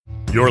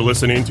You're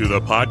listening to the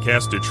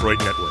Podcast Detroit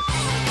Network.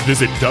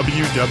 Visit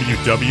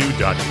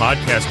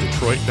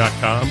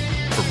www.podcastdetroit.com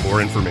for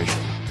more information.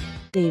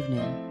 Good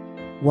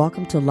evening.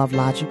 Welcome to Love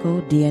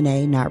Logical,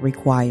 DNA Not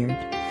Required.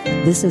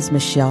 This is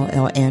Michelle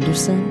L.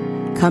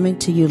 Anderson, coming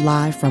to you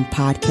live from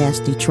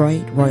Podcast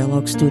Detroit, Royal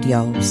Oak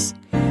Studios.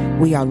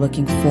 We are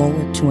looking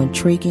forward to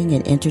intriguing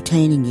and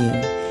entertaining you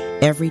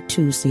every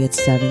Tuesday at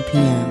 7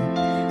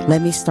 p.m.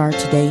 Let me start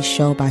today's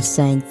show by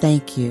saying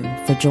thank you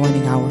for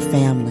joining our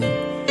family,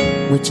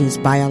 which is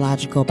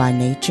biological by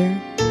nature,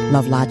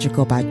 love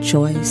logical by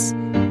choice,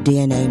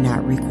 DNA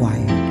not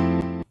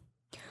required.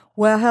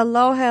 Well,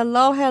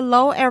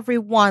 hello,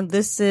 everyone.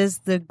 This is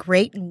the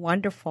great and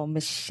wonderful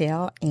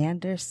Michelle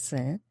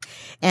Anderson,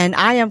 and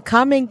I am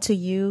coming to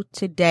you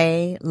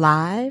today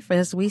live,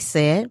 as we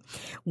said,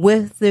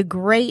 with the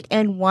great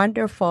and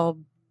wonderful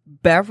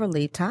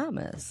Beverly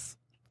Thomas.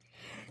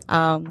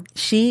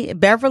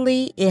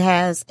 Beverly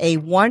has a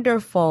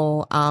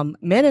wonderful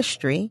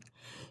ministry.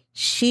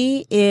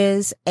 She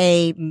is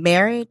a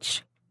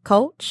marriage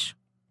coach.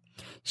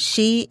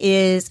 She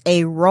is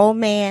a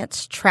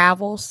romance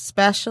travel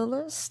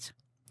specialist,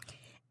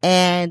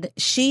 and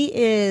she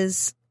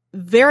is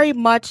very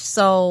much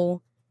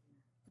so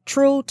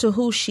true to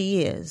who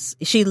she is.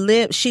 She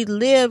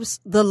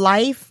lives the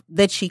life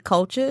that she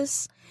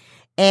coaches,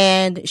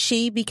 and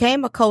she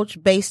became a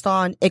coach based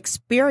on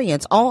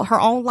experience, on her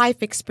own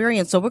life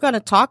experience. So we're going to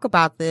talk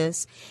about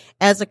this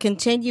as a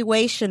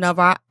continuation of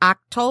our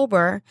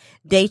October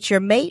Date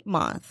Your Mate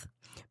month,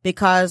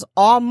 because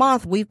all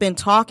month we've been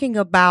talking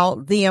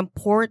about the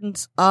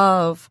importance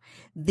of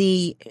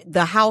the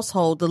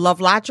household, the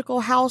Love Logical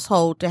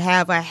household, to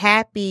have a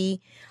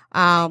happy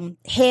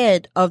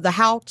head of the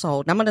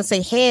household. I'm going to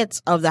say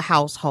heads of the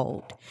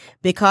household,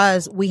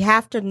 because we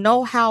have to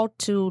know how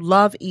to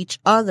love each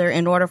other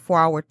in order for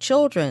our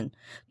children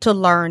to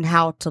learn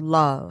how to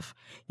love.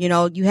 You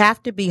know, you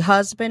have to be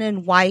husband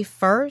and wife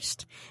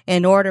first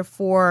in order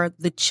for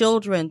the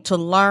children to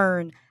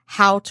learn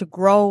how to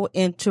grow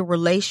into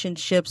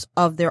relationships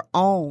of their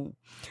own,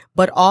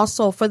 but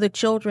also for the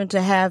children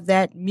to have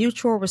that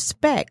mutual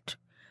respect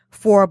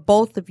for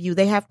both of you.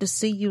 They have to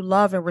see you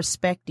love and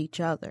respect each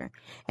other.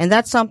 And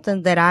that's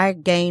something that I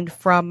gained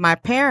from my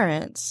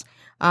parents,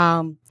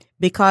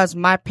 because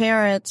my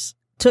parents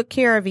took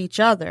care of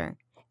each other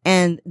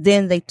and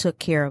then they took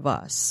care of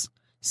us.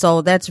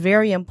 So that's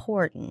very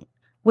important.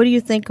 What do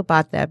you think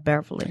about that,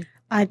 Beverly?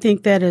 I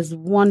think that is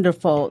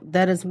wonderful.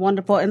 That is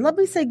wonderful. And let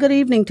me say good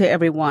evening to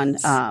everyone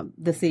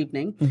this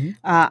evening. Mm-hmm.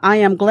 I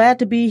am glad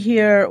to be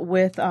here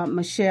with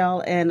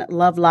Michelle and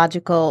Love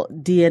Logical,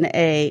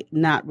 DNA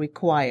Not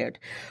Required,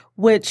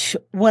 which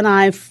when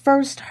I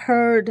first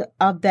heard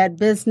of that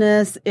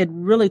business, it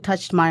really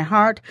touched my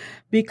heart,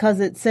 because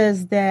it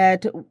says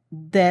that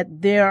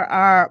there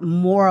are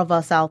more of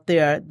us out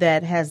there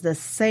that has the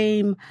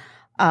same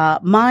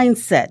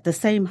mindset, the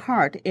same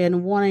heart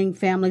in wanting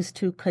families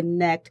to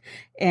connect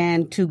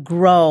and to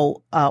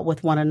grow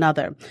with one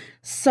another.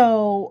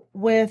 So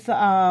with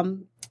Love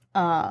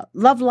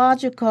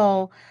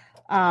Logical,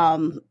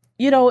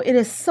 it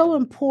is so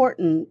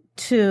important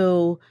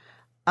to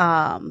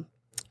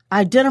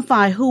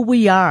identify who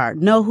we are,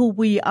 know who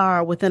we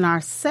are within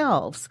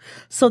ourselves,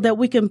 so that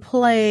we can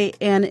play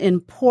an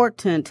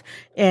important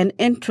and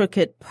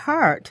intricate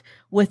part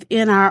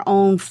within our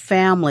own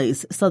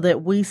families, so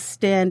that we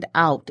stand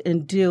out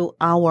and do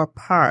our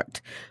part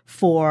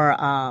for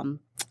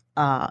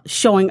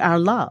showing our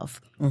love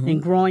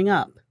and growing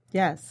up.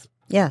 Yes.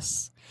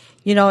 Yes.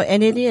 You know,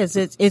 and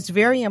it's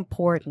very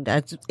important.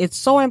 It's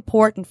so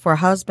important for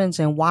husbands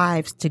and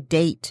wives to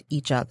date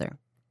each other.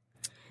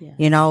 Yes.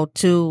 You know,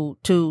 to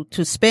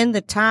spend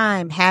the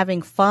time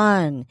having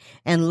fun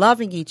and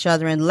loving each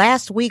other. And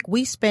last week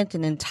we spent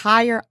an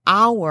entire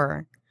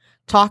hour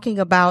talking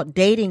about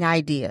dating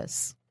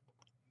ideas,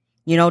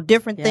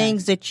 different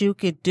things that you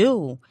could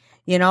do,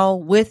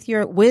 with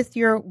your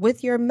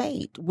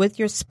mate, with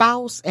your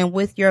spouse and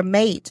with your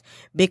mate,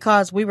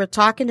 because we were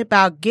talking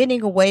about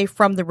getting away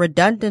from the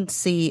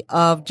redundancy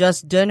of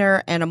just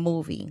dinner and a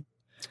movie.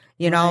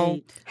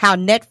 Right. How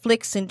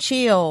Netflix and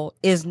chill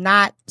is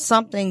not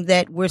something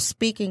that we're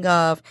speaking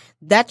of.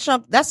 That's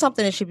something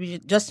that should be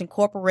just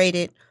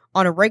incorporated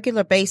on a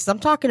regular basis. I'm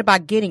talking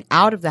about getting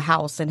out of the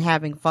house and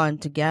having fun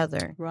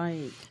together.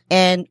 Right.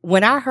 And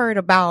when I heard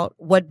about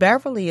what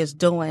Beverly is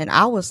doing,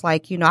 I was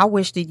like, I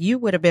wish that you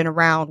would have been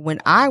around when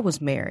I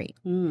was married,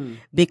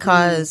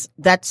 because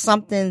that's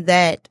something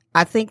that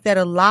I think that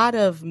a lot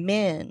of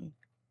men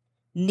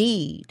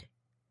need,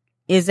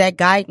 is that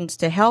guidance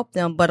to help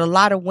them. But a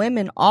lot of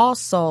women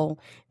also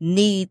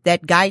need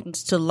that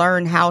guidance to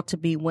learn how to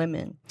be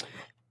women.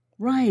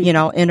 Right.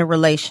 In a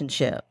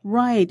relationship.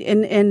 Right.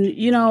 And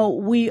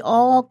we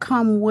all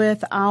come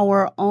with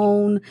our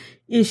own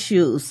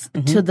issues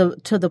to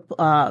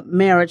the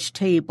marriage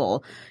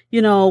table.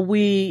 You know,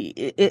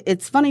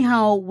 it's funny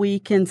how we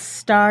can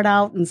start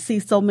out and see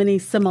so many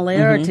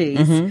similarities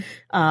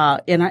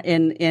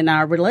in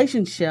our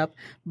relationship,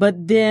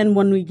 but then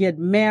when we get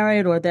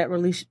married or that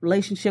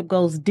relationship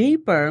goes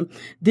deeper,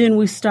 then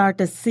we start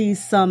to see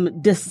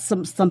some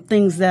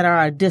things that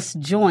are a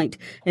disjoint,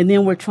 and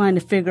then we're trying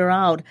to figure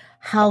out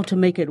how to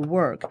make it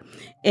work.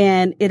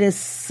 And it is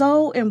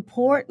so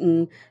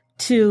important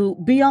to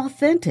be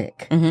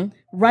authentic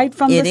right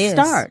from the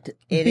start.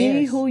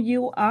 Be who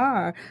you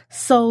are,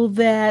 so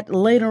that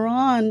later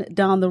on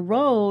down the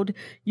road,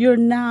 you're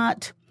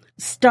not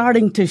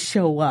starting to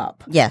show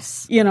up.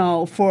 Yes. You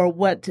know, for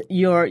what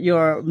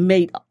your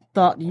mate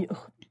thought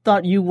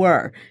you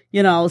were,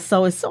 you know.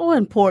 So it's so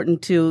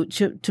important to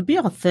be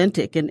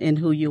authentic in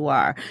who you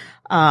are.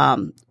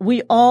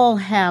 We all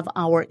have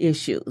our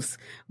issues,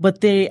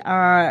 but they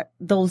are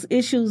those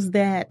issues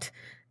that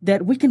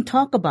we can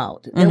talk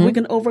about, that we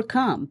can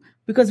overcome,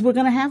 because we're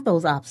going to have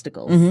those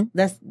obstacles.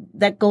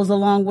 That goes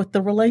along with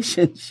the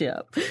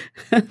relationship.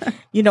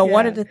 You know,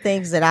 one of the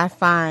things that I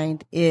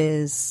find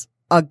is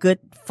a good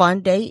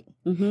fun date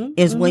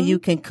is when you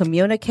can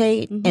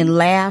communicate and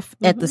laugh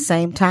at the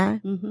same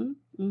time.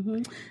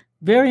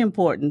 Very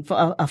important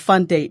for a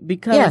fun date,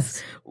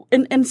 because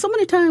and so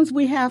many times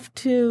we have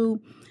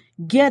to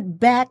get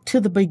back to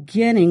the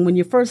beginning when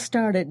you first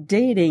started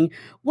dating.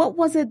 What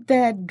was it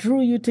that drew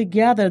you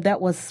together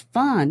that was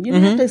fun? You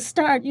have to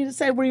start, you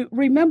say,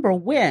 remember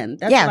when.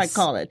 That's what I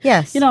call it.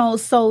 Yes. You know,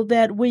 so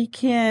that we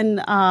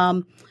can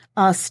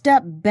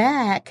step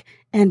back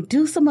and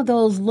do some of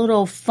those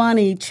little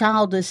funny,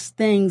 childish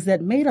things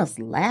that made us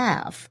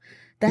laugh.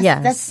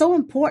 That's so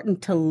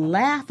important, to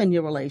laugh in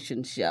your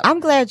relationship. I'm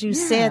glad you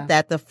said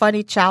that, the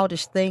funny,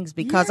 childish things,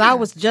 because I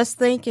was just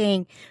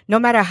thinking, no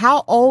matter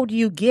how old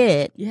you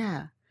get,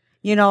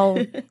 you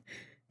know,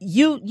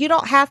 you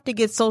don't have to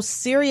get so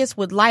serious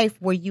with life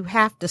where you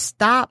have to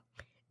stop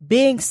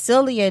being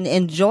silly and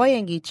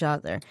enjoying each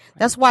other.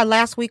 That's why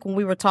last week when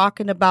we were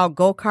talking about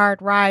go-kart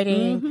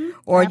riding,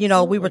 or, you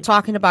know, we were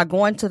talking about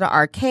going to the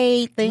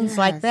arcade, things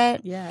like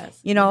that.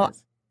 You know,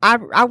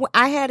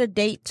 I had a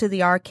date to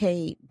the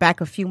arcade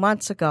back a few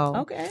months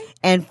ago,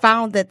 and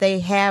found that they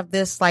have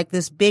this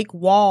big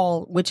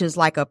wall, which is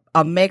like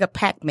a mega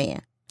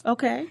Pac-Man.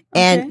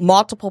 And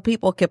multiple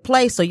people could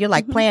play, so you're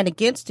like playing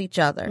against each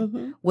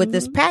other with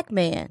this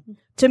Pac-Man.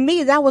 To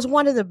me, that was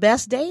one of the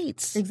best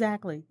dates.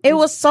 Exactly. It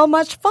was so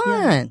much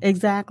fun. Yeah,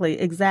 exactly.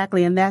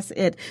 And that's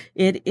it.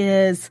 It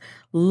is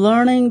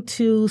learning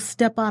to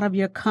step out of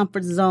your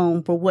comfort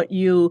zone for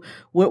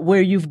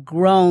where you've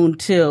grown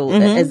to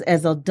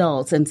as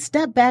adults, and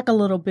step back a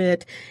little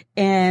bit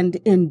and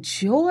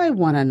enjoy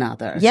one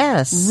another.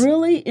 Yes.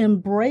 Really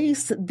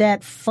embrace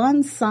that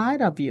fun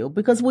side of you,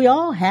 because we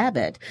all have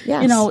it.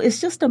 Yes. You know,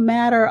 it's just a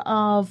matter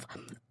of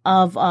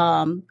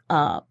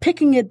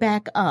picking it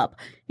back up.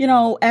 You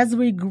know, as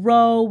we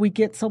grow, we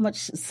get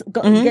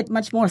get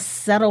much more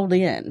settled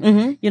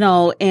in, you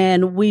know,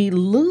 and we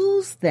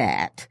lose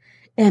that.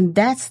 And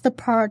that's the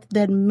part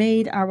that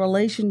made our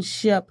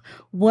relationship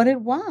what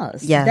it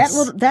was. Yes.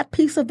 That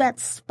piece of that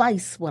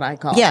spice, what I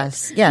call it.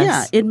 Yes.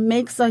 Yeah, it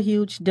makes a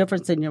huge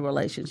difference in your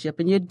relationship,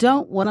 and you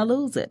don't want to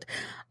lose it.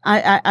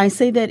 I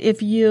say that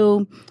if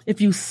you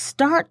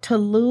start to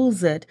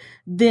lose it,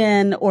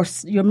 then, or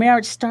your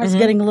marriage starts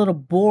getting a little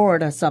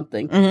bored or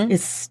something,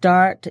 it's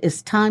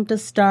time to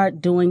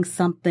start doing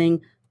something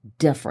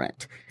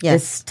different.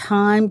 Yes. It's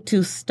time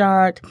to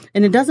start,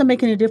 and it doesn't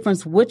make any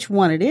difference which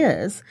one it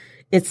is.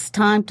 It's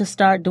time to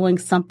start doing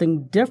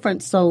something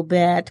different, so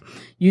that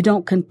you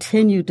don't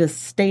continue to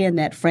stay in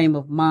that frame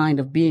of mind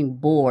of being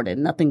bored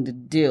and nothing to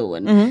do,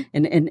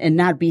 and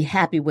not be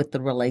happy with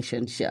the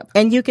relationship.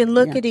 And you can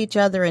look at each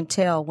other and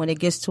tell when it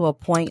gets to a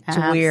point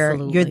to where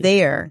you're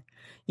there.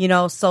 You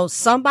know, so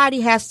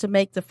somebody has to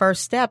make the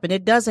first step, and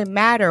it doesn't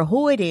matter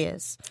who it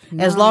is,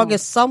 as long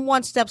as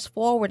someone steps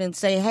forward and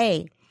say,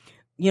 hey,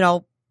 you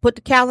know, put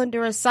the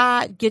calendar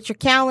aside, get your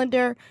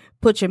calendar,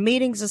 put your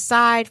meetings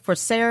aside for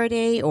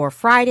Saturday or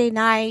Friday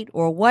night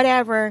or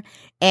whatever,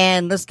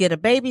 and let's get a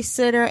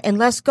babysitter and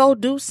let's go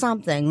do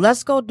something.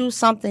 Let's go do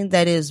something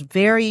that is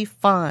very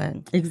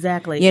fun.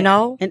 Exactly. You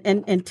know?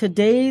 And in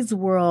today's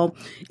world,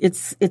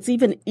 it's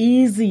even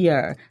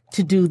easier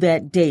to do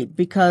that date,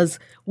 because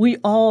we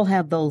all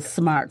have those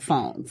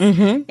smartphones.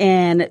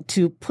 And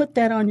to put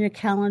that on your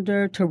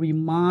calendar to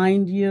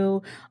remind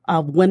you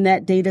of when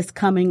that date is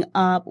coming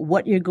up,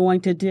 what you're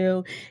going to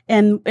do.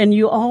 And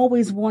you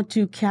always want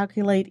to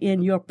calculate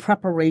in your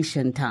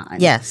preparation time.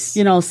 Yes.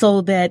 You know,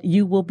 so that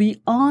you will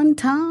be on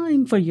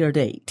time for your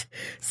date,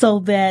 so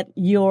that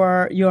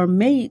your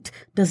mate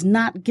does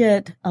not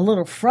get a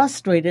little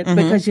frustrated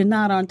because you're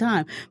not on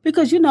time.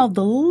 Because, you know,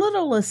 the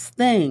littlest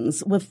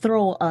things will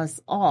throw us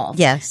off.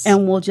 Yes.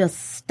 And we'll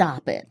just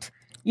stop it.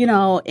 You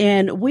know,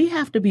 and we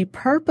have to be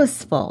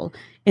purposeful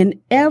in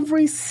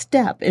every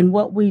step in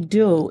what we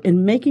do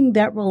in making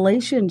that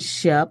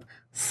relationship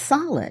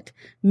solid,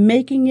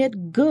 making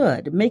it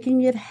good,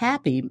 making it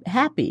happy.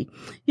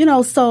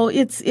 So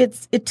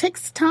it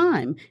takes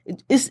time.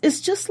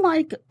 It's just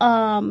like,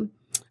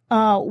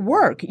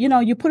 work.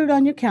 You put it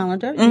on your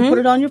calendar, you put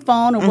it on your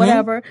phone or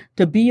whatever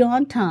to be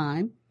on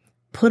time.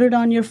 Put it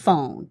on your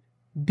phone.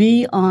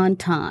 Be on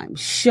time.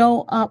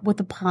 Show up with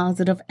a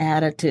positive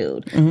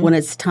attitude when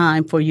it's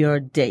time for your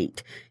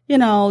date.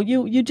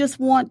 You just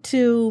want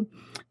to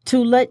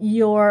let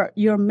your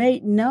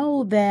mate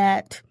know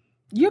that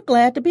you're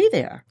glad to be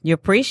there. You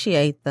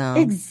appreciate them.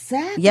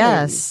 Exactly.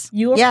 Yes.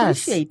 You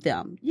appreciate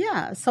them.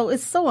 Yeah. So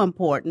it's so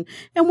important.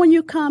 And when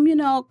you come,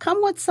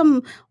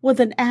 come with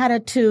an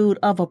attitude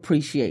of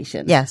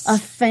appreciation. Yes. A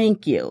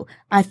thank you.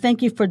 I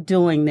thank you for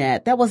doing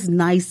that. That was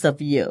nice of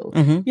you.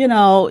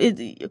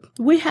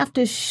 We have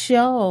to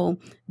show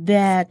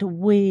that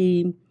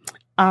we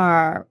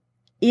are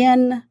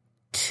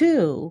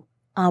into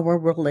our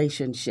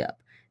relationship,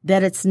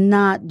 that it's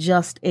not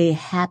just a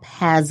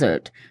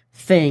haphazard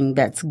thing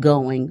that's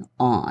going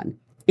on.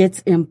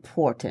 It's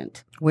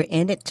important. We're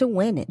in it to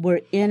win it.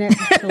 We're in it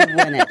to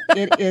win it.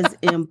 It is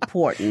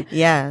important.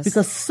 Yes.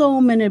 Because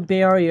so many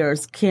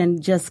barriers can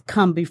just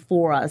come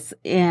before us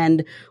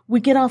and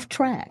we get off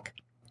track.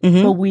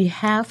 But we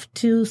have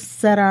to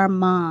set our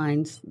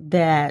minds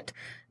that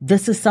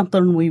this is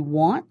something we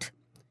want.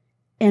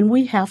 And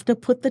we have to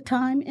put the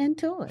time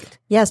into it.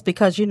 Yes,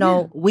 because,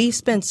 we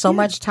spend so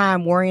much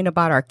time worrying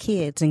about our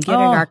kids and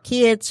getting our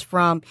kids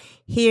from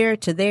here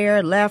to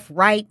there, left,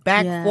 right,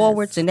 back,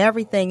 forwards, and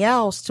everything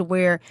else, to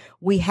where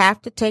we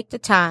have to take the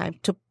time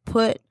to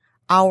put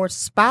our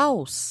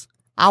spouse,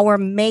 our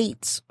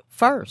mates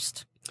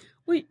first.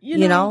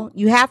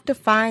 You have to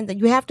find that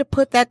you have to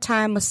put that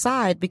time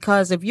aside,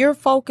 because if you're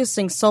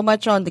focusing so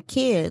much on the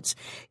kids,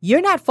 you're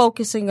not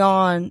focusing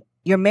on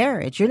your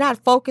marriage. You're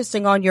not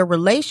focusing on your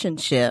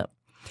relationship,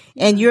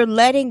 and you're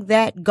letting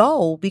that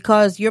go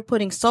because you're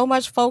putting so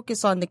much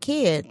focus on the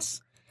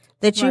kids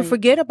that you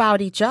forget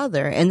about each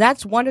other. And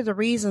that's one of the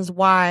reasons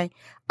why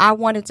I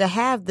wanted to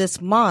have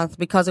this month,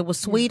 because it was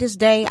Sweetest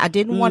Day. I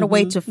didn't want to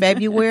wait till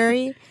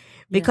February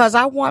because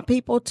I want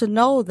people to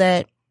know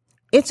that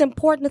it's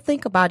important to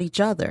think about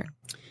each other.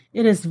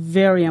 It is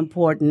very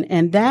important,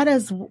 and that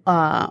is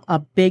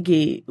a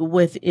biggie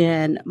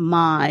within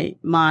my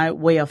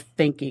way of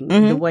thinking,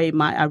 the way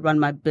I run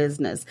my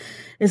business,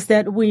 is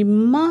that we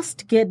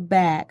must get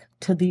back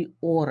to the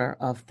order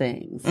of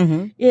things.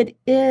 It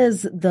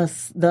is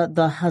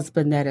the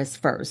husband that is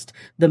first,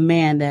 the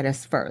man that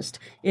is first.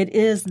 It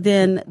is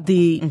then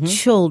the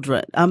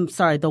children.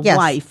 The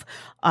wife,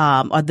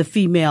 or the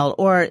female,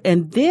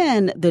 and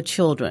then the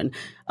children.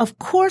 Of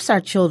course,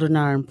 our children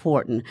are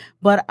important,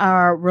 but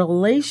our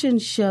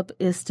relationship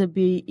is to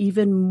be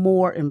even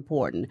more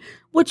important,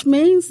 which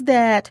means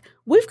that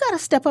we've got to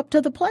step up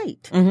to the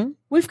plate.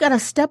 We've got to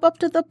step up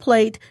to the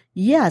plate.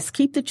 Yes,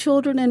 keep the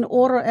children in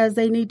order as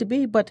they need to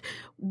be. But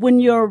when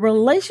your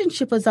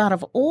relationship is out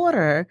of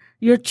order,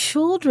 your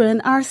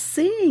children are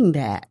seeing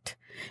that.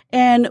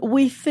 And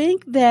we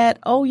think that,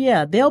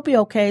 they'll be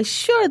okay.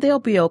 Sure, they'll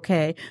be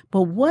okay.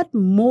 But what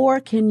more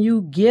can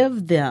you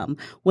give them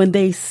when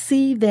they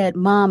see that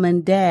mom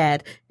and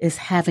dad is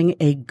having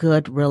a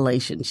good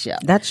relationship?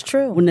 That's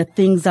true. When the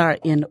things are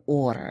in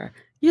order.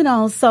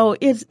 So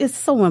it's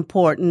so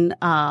important.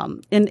 I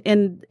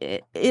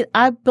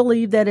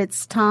believe that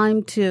it's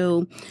time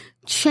to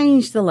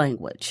change the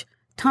language,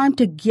 time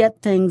to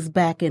get things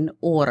back in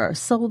order,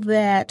 so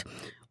that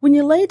when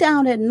you lay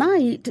down at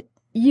night,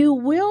 you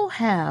will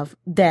have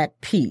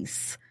that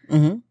peace.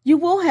 You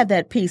will have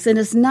that peace. And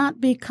it's not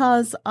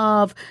because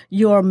of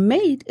your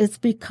mate. It's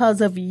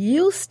because of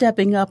you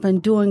stepping up and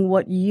doing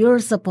what you're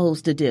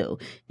supposed to do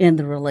in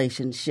the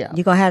relationship.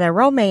 You're going to have that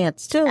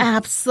romance too.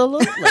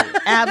 Absolutely.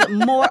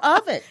 More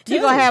of it too.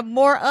 You're going to have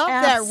more of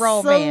that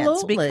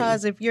romance,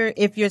 because if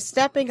you're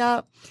stepping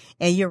up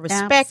and you're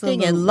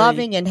respecting and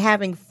loving and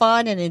having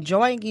fun and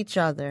enjoying each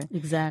other.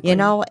 Exactly.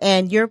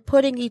 And you're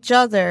putting each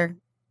other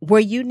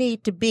where you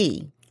need to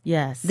be.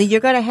 Yes. Then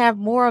you're going to have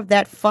more of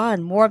that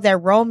fun, more of that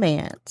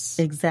romance.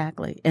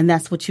 Exactly. And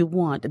that's what you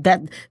want.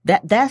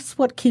 That's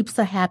what keeps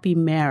a happy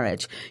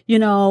marriage.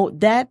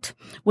 That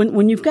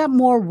when you've got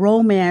more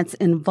romance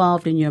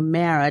involved in your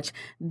marriage,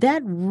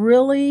 that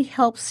really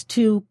helps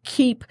to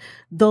keep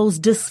those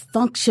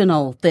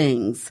dysfunctional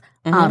things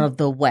out of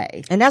the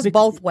way. And that's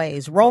both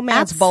ways.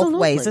 Romance Absolutely.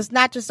 Both ways. It's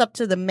not just up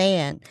to the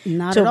man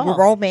not to at all.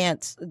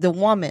 romance the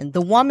woman.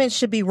 The woman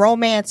should be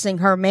romancing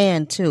her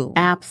man too.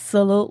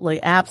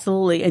 Absolutely.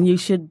 Absolutely. And you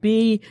should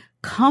be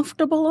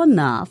comfortable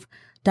enough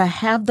to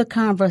have the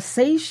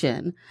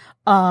conversation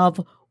of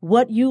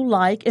what you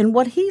like and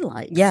what he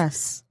likes.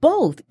 Yes.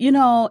 Both.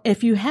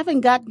 If you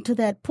haven't gotten to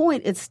that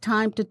point, it's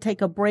time to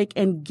take a break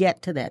and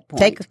get to that point.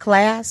 Take a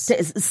class.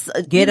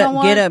 Get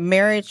a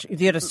marriage,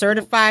 get a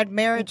certified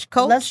marriage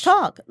coach. Let's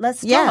talk.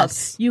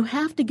 Yes. You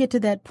have to get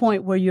to that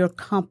point where you're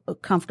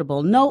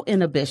comfortable. No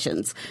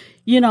inhibitions.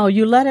 You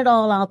let it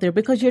all out there,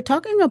 because you're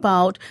talking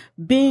about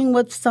being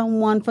with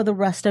someone for the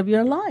rest of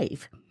your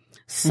life.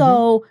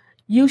 So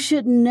You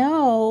should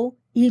know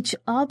each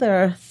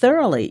other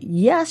thoroughly.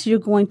 Yes, you're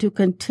going to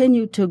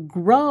continue to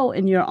grow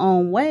in your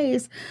own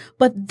ways,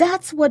 but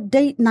that's what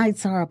date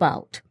nights are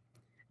about.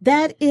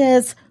 That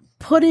is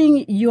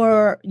putting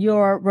your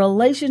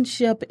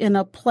relationship in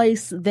a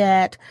place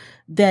that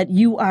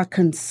you are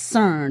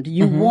concerned.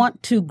 You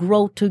want to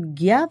grow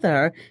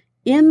together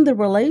in the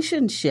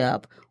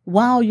relationship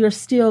while you're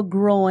still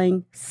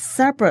growing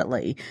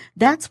separately.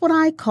 That's what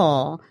I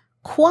call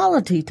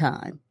quality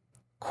time.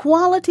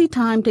 Quality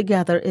time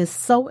together is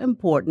so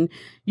important.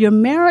 Your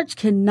marriage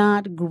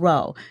cannot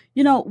grow.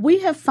 You know,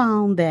 we have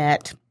found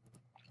that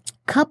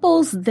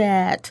couples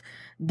that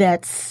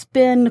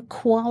spend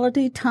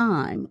quality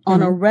time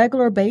on a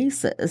regular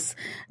basis,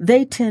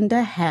 they tend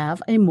to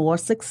have a more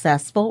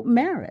successful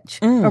marriage,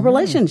 a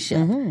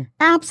relationship.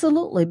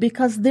 Absolutely,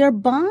 because they're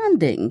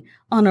bonding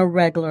on a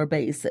regular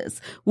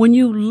basis. When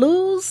you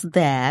lose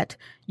that,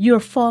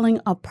 you're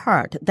falling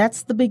apart.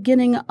 That's the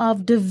beginning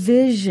of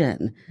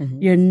division.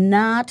 You're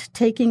not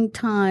taking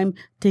time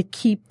to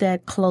keep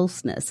that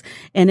closeness.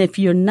 And if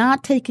you're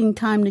not taking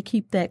time to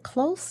keep that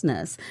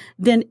closeness,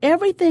 then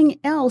everything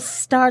else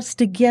starts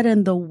to get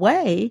in the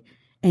way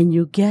and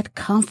you get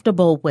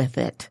comfortable with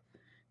it.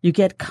 You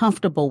get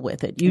comfortable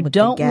with it. You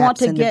don't want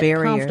to get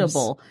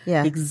comfortable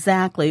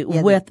exactly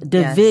with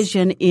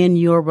division in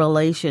your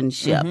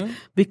relationship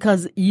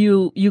because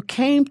you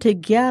came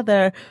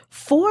together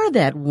for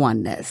that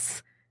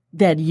oneness,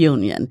 that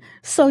union.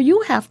 So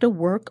you have to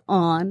work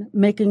on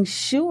making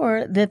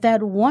sure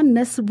that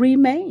oneness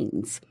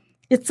remains.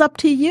 It's up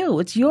to you.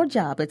 It's your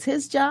job. It's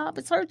his job.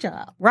 It's her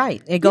job.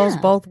 Right. It goes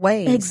both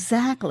ways.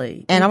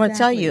 Exactly. And I'm going to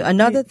tell you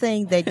another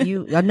thing that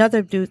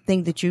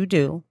you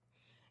do.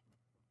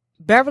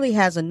 Beverly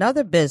has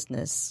another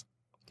business,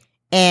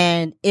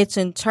 and it's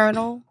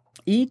eternal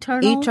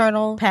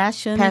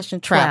passion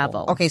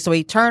travel. Okay, so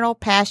eternal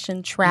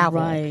passion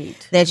travel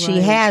that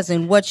she has,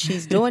 and what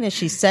she's doing is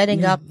she's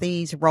setting up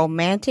these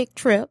romantic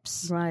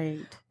trips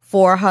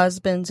for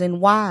husbands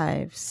and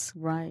wives.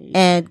 Right.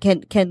 And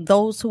can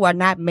those who are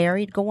not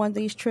married go on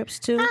these trips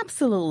too?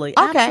 Absolutely.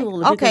 Okay.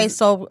 Absolutely. Okay.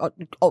 So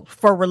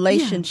for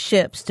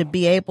relationships to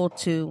be able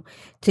to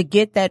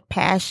get that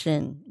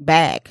passion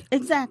back.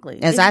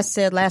 Exactly. As I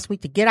said last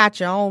week, to get out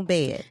your own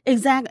bed.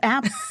 Exactly.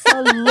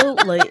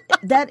 Absolutely.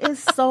 That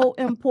is so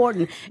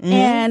important.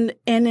 And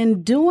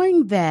in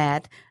doing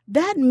that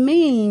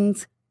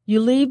means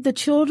you leave the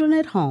children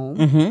at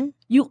home.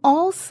 You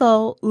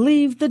also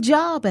leave the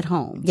job at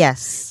home.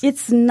 Yes.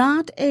 It's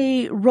not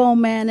a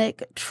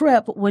romantic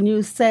trip when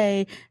you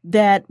say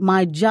that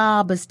my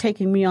job is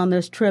taking me on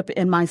this trip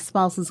and my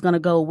spouse is going to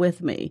go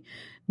with me.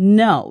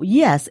 No.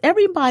 Yes,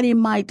 everybody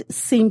might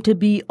seem to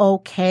be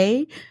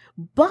okay,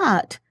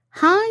 but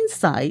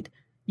hindsight,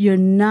 you're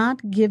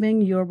not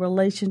giving your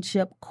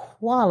relationship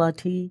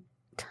quality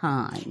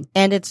time.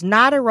 And it's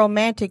not a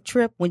romantic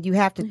trip when you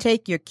have to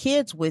take your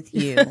kids with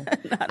you.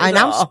 And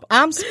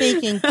I'm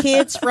speaking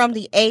kids from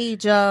the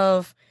age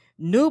of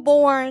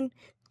newborn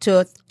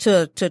to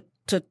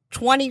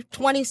 20,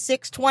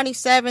 26,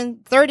 27,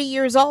 30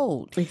 years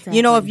old. Exactly.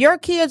 You know, if your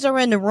kids are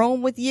in the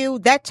room with you,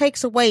 that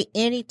takes away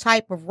any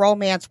type of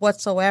romance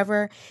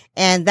whatsoever.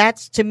 And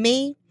that's, to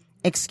me,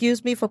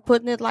 excuse me for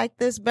putting it like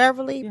this,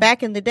 Beverly,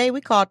 back in the day, we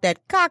called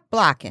that cock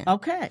blocking.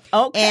 Okay.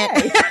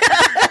 And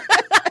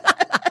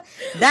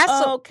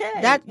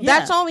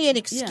that's only an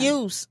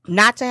excuse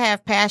not to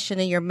have passion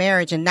in your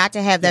marriage and not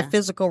to have that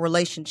physical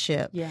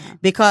relationship. Yeah.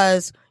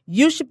 Because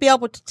you should be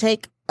able to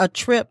take a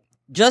trip,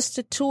 just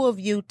the two of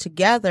you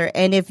together.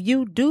 And if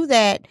you do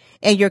that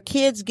and your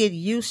kids get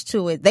used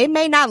to it, they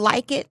may not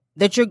like it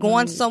that you're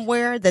going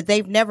somewhere that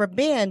they've never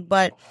been,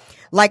 but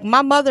like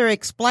my mother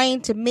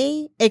explained to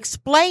me,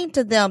 explain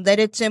to them that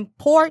it's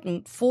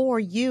important for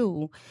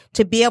you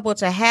to be able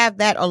to have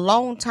that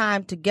alone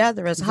time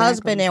together as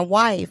husband and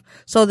wife,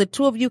 so the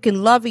two of you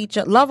can love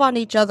on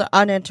each other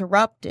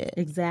uninterrupted.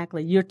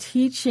 Exactly. You're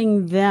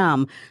teaching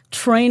them,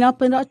 train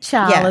up a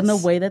child in the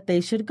way that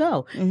they should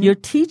go. You're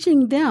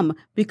teaching them,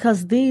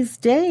 because these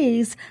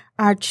days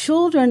our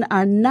children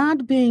are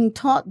not being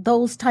taught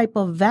those type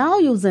of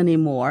values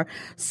anymore.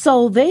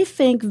 So they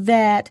think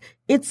that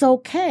it's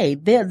okay.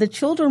 The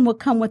children will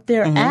come with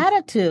their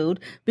attitude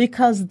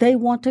because they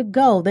want to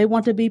go. They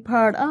want to be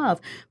part of.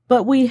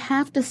 But we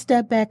have to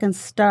step back and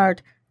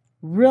start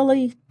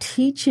really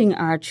teaching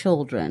our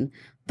children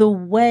the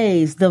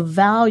ways, the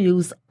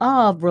values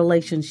of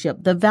relationship,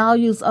 the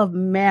values of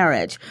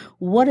marriage,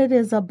 what it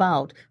is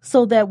about,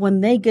 so that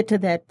when they get to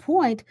that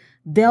point,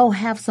 they'll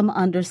have some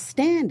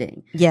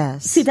understanding.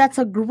 Yes. See, that's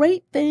a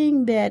great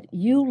thing that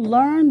you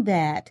learn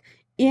that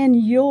in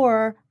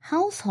your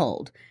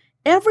household.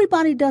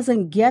 Everybody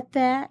doesn't get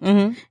that,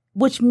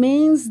 which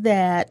means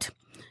that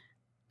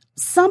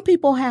some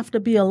people have to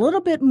be a little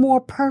bit more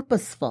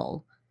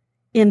purposeful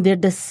in their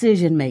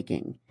decision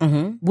making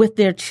with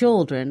their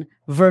children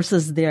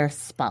versus their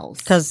spouse.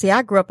 Because, see,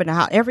 I grew up in a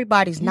house.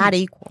 Everybody's not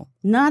equal.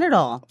 Not at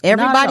all.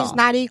 Everybody's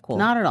not equal.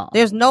 Not at all.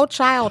 There's no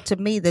child to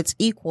me that's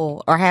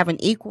equal or have an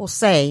equal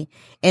say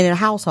in a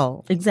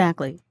household.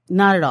 Exactly.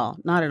 Not at all.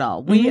 Not at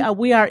all.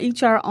 We are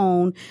each our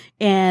own,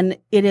 and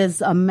it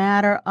is a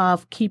matter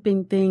of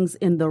keeping things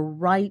in the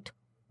right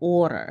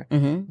order.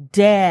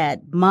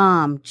 Dad,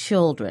 mom,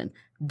 children.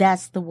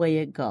 That's the way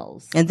it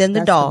goes. And then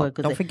the dog.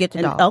 Don't forget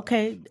the dog.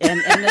 Okay. And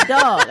the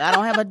dog. I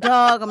don't have a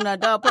dog. I'm not a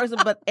dog person,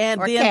 but then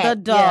the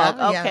dog.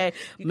 Yeah, okay.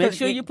 Yeah. Make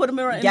sure you put them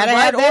in the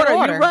right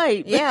order. You're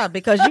right. Yeah,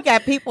 because you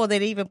got people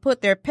that even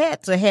put their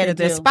pets ahead of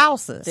their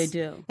spouses. They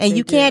do. And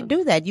you can't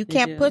do that. You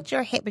can't put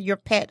your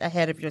pet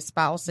ahead of your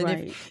spouse.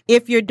 And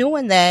if you're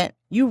doing that,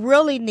 you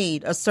really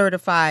need a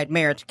certified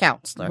marriage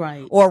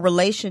counselor or a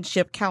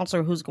relationship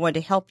counselor who's going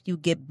to help you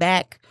get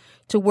back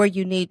to where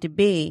you need to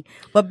be.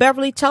 But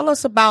Beverly, tell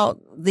us about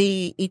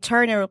the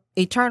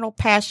Eternal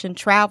Passion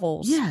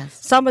Travels. Yes.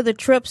 Some of the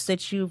trips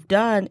that you've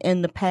done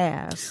in the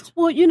past.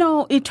 Well,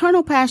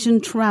 Eternal Passion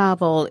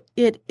Travel,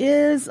 it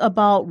is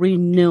about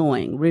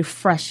renewing,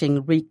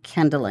 refreshing,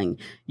 rekindling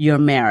your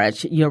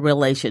marriage, your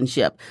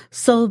relationship,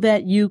 so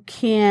that you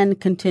can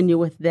continue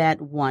with that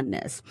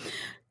oneness.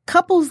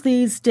 Couples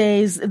these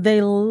days,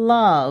 they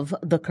love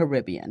the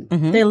Caribbean.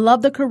 They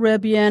love the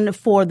Caribbean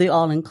for the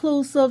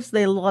all-inclusives.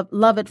 They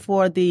love it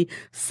for the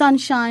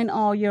sunshine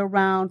all year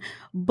round.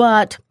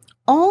 But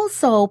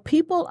also,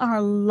 people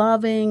are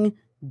loving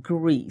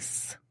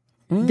Greece.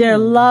 They're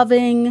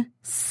loving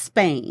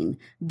Spain.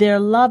 They're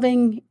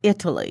loving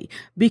Italy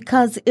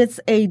because it's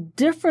a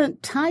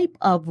different type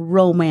of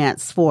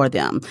romance for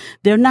them.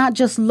 They're not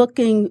just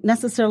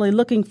necessarily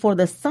looking for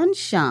the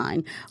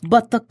sunshine,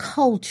 but the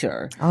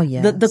culture,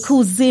 the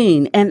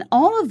cuisine, and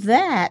all of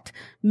that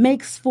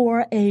makes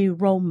for a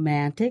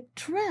romantic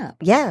trip.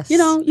 Yes.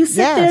 You sit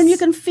there and you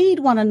can feed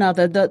one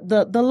another,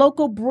 the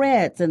local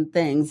breads and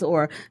things,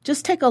 or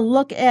just take a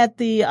look at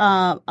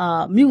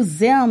the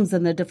museums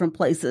and the different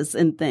places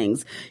and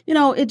things.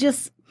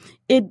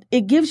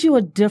 It gives you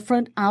a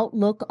different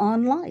outlook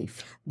on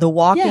life. The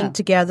walking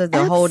together,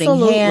 the holding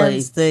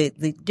hands,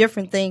 the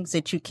different things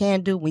that you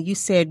can do. When you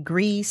said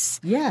Greece,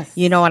 yes,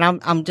 and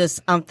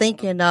I'm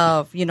thinking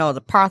of,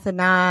 the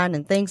Parthenon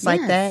and things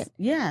like that.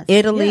 Yes.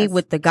 Italy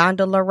with the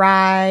gondola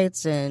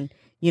rides and,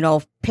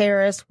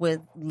 Paris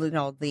with,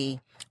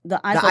 the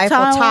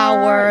Eiffel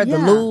Tower, the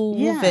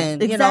Louvre,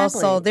 and,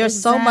 so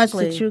there's so much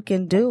that you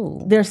can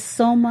do. There's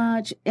so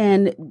much,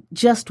 and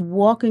just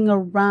walking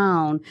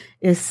around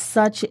is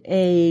such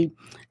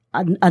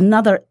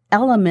another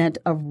element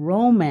of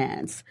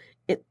romance.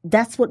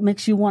 That's what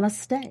makes you want to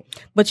stay.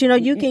 But,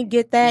 you can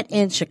get that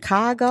in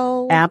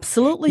Chicago.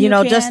 Absolutely.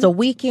 Just a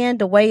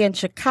weekend away in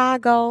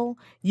Chicago.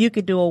 You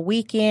could do a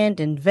weekend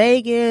in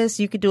Vegas.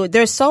 You could do it.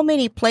 There's so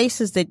many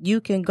places that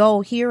you can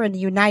go here in the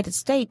United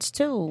States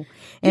too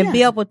and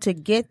be able to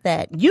get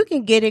that. You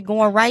can get it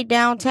going right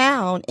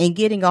downtown and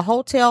getting a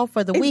hotel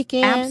for the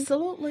weekend.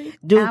 Absolutely.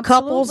 Do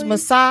couples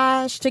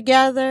massage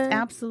together.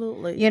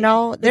 Absolutely.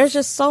 There's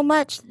just so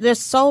much. There's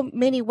so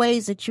many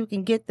ways that you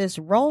can get this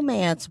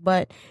romance,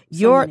 but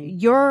your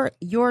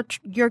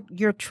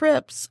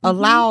trips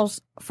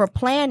allows for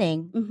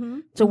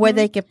planning to where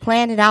they can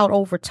plan it out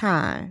over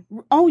time.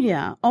 Oh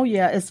yeah.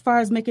 As far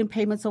as making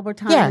payments over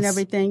time and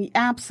everything,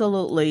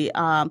 absolutely.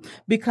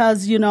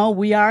 Because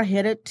we are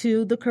headed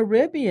to the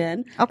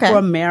Caribbean for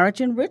a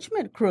marriage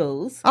enrichment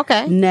cruise.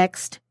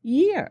 Next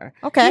year.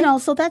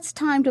 So that's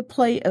time to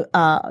pay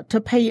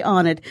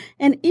on it.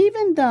 And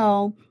even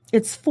though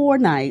it's 4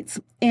 nights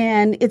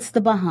and it's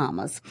the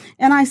Bahamas,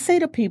 and I say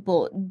to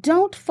people,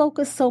 don't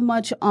focus so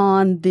much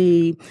on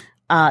the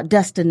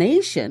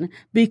destination,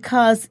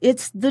 because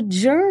it's the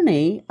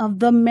journey of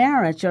the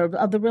marriage or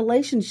of the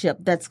relationship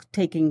that's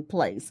taking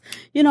place.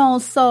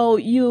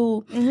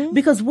 So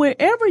because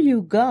wherever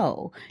you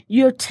go,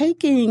 you're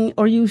taking,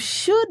 or you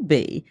should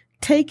be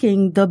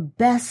taking the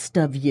best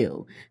of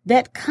you,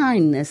 that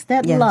kindness,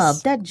 that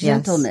love, that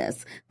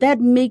gentleness, that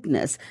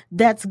meekness,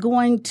 that's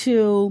going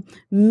to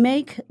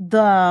make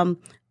the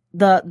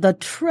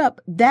trip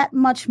that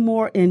much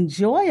more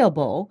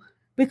enjoyable,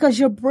 because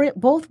you're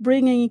both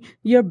bringing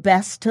your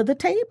best to the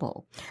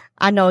table.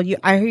 I know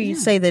I hear you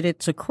say that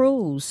it's a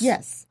cruise.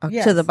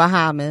 To the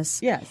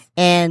Bahamas. Yes.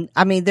 And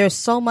there's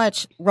so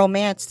much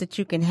romance that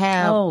you can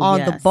have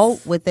on the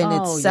boat within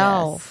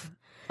itself.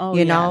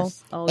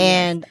 Yes.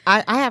 And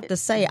I have to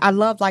say, I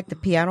love the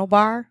piano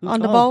bar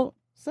on the boat.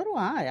 So do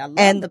I. I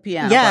love the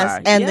piano bar.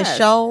 Yes. And the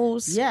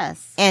shows.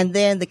 Yes. And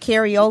then the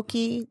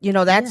karaoke,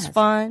 that's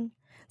fun.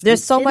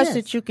 There's so much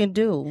that you can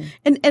do.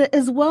 And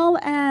as well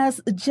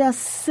as just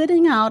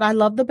sitting out. I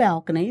love the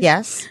balconies.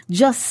 Yes.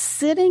 Just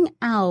sitting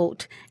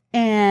out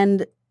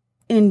and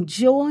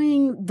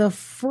enjoying the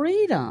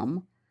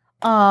freedom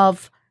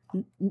of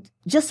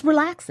just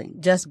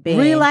relaxing. Just being.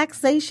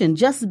 Relaxation.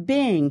 Just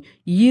being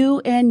you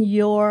and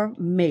your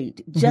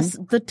mate.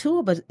 Just the two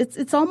of us.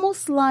 It's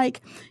almost like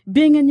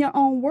being in your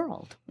own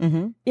world.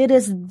 It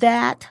is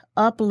that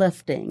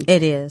uplifting.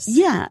 It is.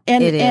 Yeah.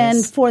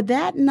 And for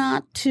that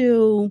not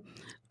to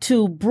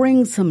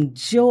bring some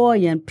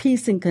joy and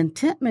peace and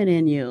contentment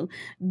in you,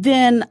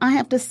 then I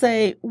have to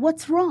say,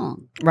 what's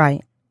wrong?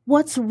 Right.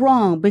 What's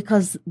wrong?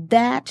 Because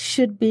that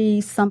should be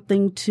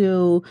something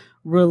to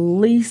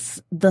release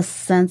the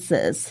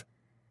senses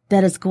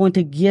that is going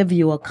to give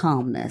you a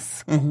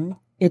calmness. Mm-hmm.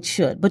 It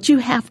should, but you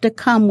have to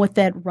come with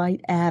that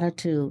right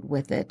attitude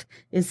with it.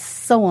 It's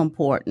so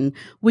important.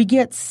 We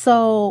get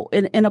so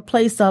in a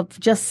place of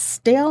just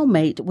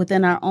stalemate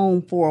within our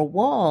own four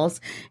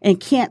walls and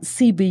can't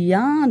see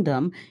beyond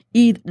them,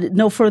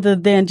 no further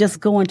than just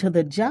going to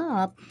the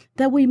job,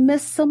 that we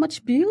miss so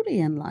much beauty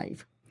in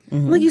life.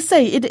 Mm-hmm. Like you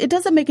say, it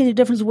doesn't make any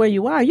difference where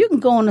you are. You can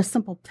go on a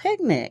simple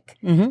picnic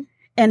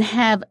and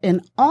have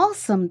an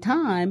awesome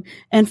time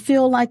and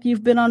feel like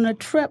you've been on a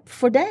trip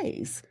for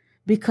days,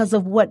 because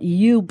of what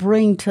you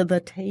bring to the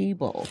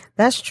table.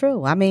 That's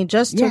true. I mean,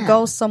 just to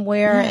go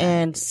somewhere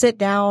and sit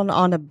down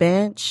on a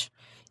bench,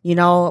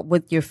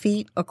 with your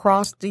feet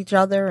across each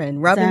other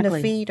and rubbing the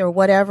feet or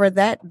whatever,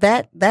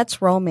 that's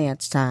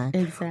romance time.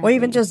 Exactly. Or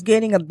even just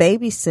getting a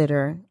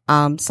babysitter,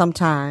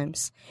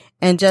 sometimes,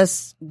 and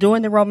just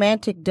doing the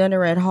romantic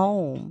dinner at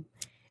home.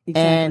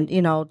 Exactly.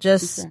 And,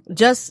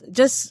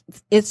 just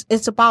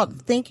it's about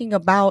thinking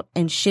about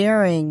and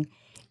sharing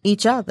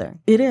each other.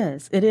 It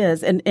is.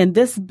 And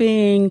this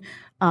being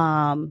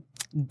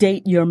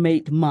Date Your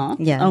Mate Month.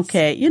 Yes.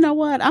 Okay. You know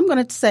what? I'm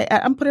going to say,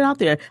 I'm putting it out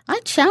there.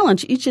 I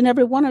challenge each and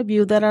every one of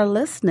you that are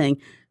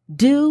listening,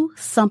 do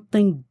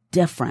something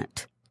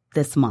different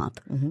this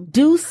month. Mm-hmm.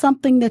 Do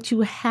something that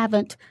you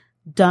haven't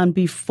done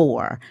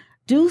before.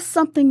 Do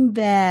something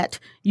that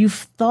you've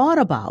thought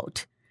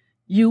about,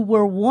 you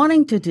were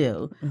wanting to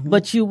do,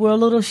 but you were a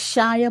little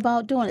shy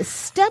about doing it.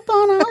 Step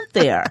on out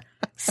there.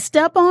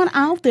 Step on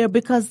out there,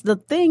 because the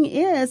thing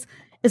is,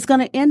 it's going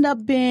to end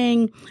up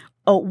being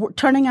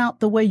turning out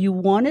the way you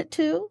want it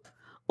to,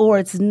 or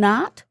it's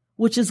not,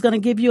 which is going to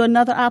give you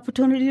another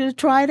opportunity to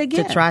try it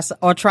again. Try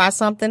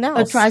something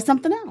else.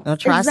 Something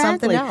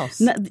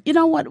else. Now, you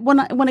know what?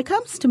 When it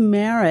comes to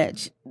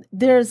marriage,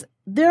 there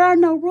are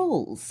no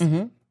rules.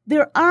 Mm-hmm.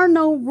 There are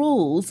no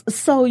rules,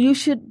 so you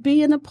should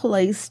be in a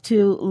place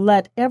to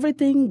let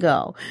everything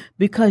go,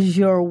 because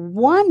your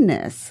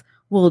oneness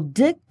will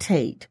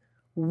dictate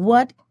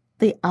what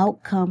the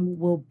outcome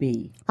will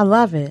be. I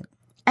love it.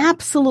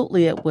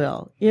 Absolutely, it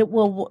will. It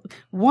will.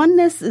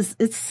 Oneness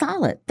it's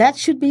solid. That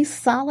should be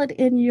solid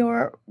in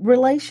your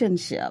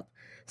relationship,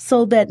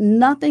 so that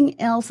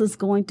nothing else is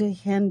going to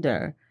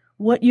hinder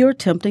what you're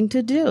attempting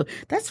to do.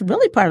 That's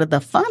really part of the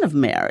fun of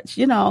marriage,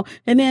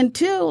 And then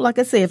too, like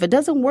I say, if it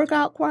doesn't work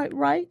out quite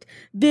right,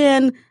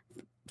 then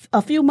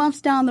a few months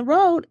down the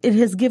road, it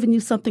has given you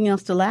something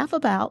else to laugh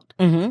about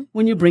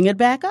when you bring it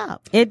back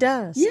up. It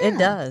does. Yeah. It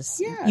does.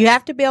 Yeah. You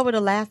have to be able to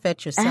laugh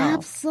at yourself.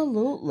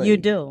 Absolutely. You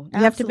do. You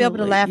have to be able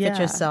to laugh at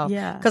yourself.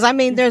 Because I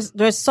mean,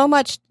 there's so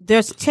much,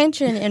 there's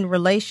tension in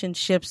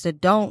relationships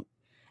that don't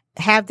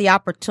have the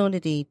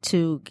opportunity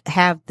to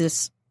have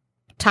this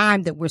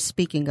time that we're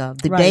speaking of,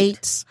 the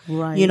dates,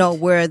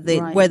 where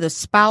the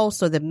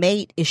spouse or the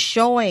mate is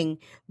showing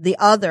the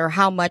other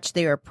how much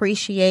they're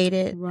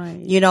appreciated,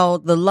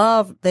 the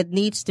love that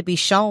needs to be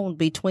shown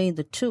between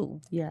the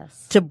two,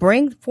 to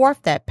bring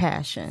forth that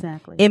passion.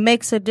 Exactly. It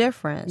makes a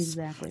difference.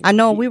 Exactly. I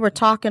know we were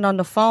talking on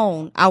the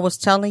phone. I was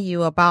telling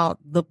you about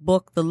the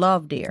book, The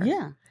Love Deer.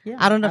 Yeah.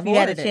 I don't know if you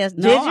had a chance.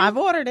 No, Did you? I've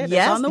ordered it.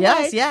 Yes, it's on the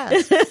way.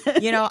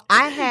 Yes.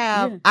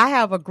 I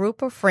have a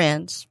group of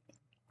friends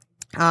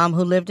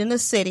who lived in the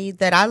city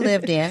that I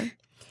lived in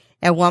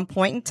at one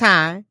point in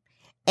time.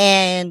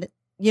 And,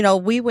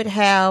 we would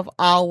have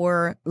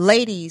our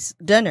ladies'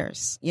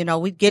 dinners.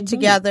 We'd get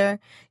together,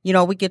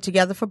 we get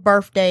together for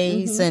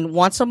birthdays and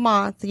once a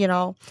month,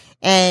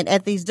 and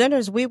at these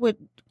dinners, we would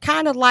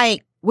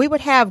we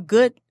would have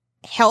good,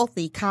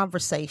 healthy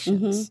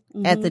conversations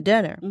at the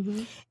dinner.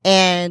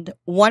 And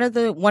one of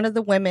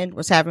the women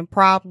was having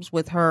problems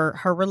with her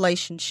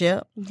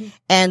relationship,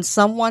 and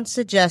someone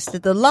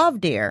suggested the Love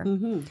Deer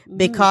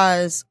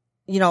because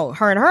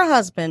her and her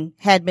husband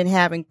had been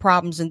having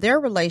problems in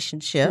their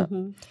relationship,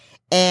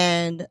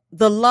 and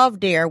the Love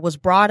Deer was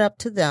brought up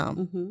to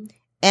them,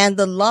 and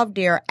the Love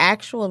Deer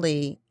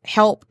actually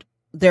helped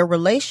their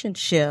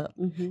relationship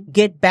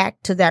get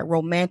back to that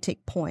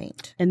romantic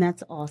point. And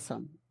that's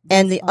awesome.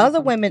 And the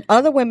other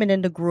women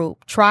in the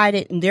group tried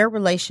it in their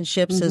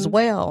relationships as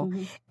well.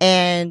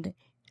 And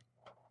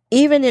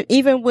even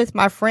with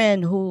my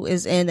friend who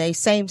is in a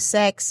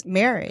same-sex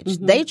marriage,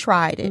 they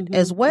tried it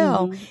as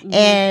well.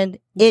 And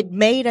it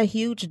made a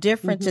huge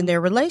difference in their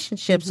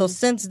relationship. So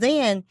since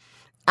then,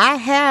 I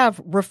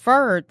have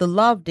referred the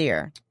Love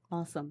Deer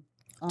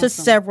to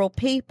several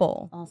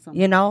people,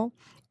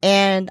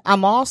 and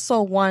I'm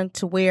also one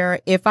to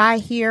where if I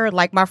hear,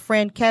 like my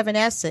friend Kevin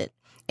Essett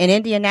in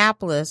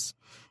Indianapolis,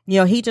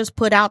 he just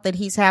put out that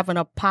he's having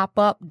a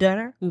pop-up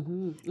dinner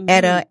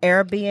at a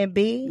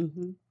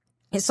Airbnb.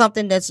 It's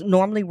something that's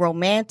normally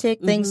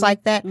romantic, things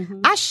like that.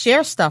 I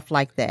share stuff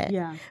like that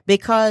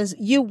because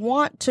you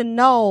want to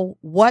know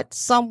what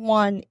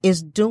someone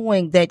is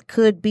doing that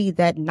could be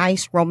that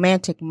nice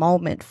romantic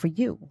moment for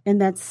you.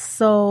 And that's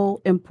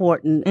so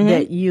important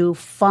that you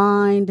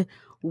find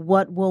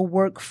what will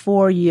work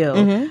for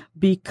you,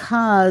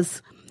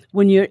 because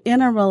when you're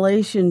in a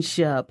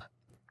relationship,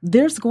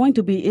 there's going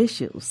to be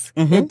issues.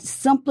 It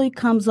simply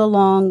comes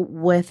along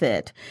with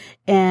it.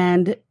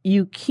 And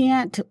you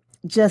can't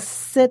just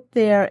sit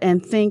there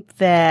and think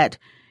that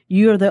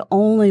you're the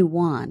only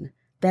one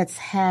that's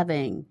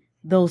having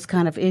those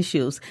kind of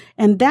issues.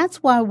 And that's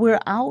why we're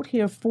out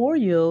here for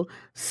you,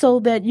 so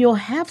that you'll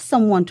have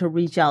someone to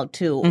reach out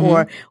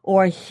to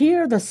or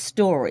hear the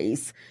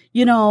stories,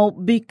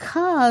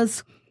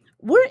 because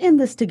we're in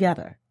this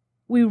together.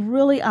 We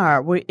really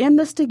are. We're in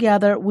this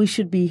together. We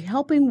should be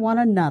helping one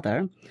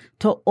another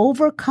to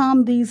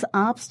overcome these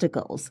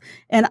obstacles.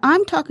 And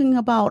I'm talking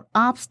about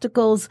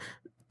obstacles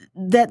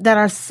that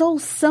are so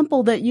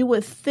simple that you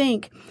would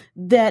think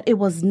that it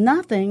was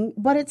nothing,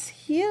 but it's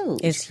huge.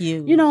 It's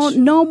huge.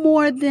 No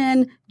more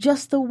than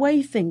just the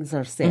way things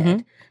are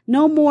said.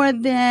 No more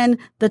than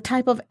the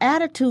type of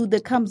attitude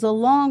that comes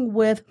along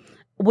with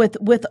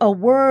a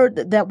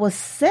word that was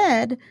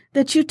said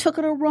that you took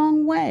it a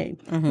wrong way.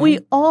 We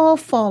all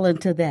fall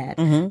into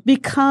that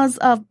because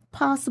of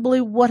possibly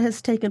what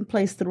has taken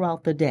place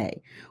throughout the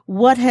day,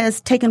 what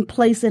has taken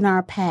place in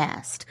our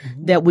past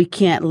that we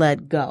can't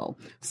let go.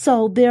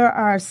 So there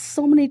are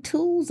so many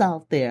tools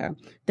out there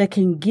that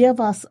can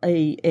give us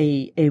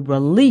a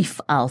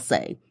relief, I'll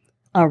say,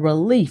 a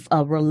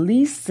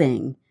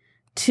releasing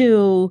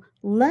to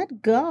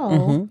let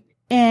go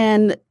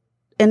and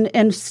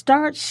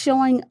start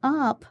showing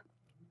up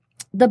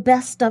the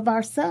best of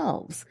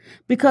ourselves.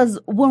 Because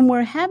when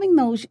we're having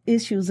those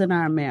issues in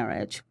our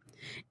marriage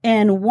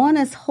and one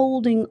is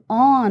holding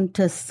on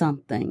to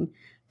something,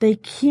 they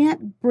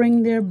can't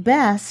bring their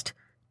best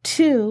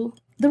to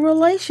the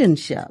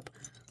relationship.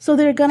 So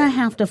they're going to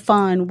have to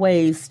find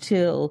ways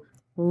to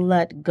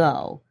let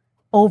go,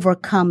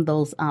 overcome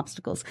those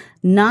obstacles.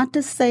 Not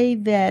to say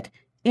that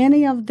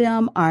any of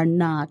them are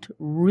not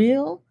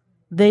real.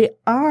 They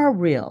are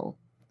real.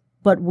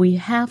 But we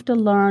have to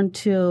learn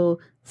to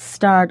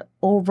start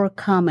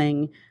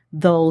overcoming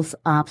those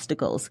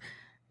obstacles.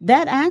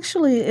 That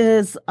actually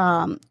is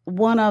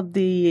one of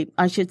the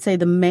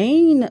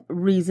main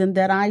reason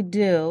that I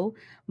do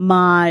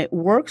my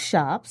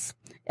workshops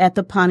at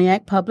the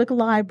Pontiac Public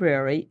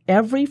Library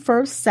every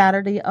first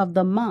Saturday of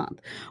the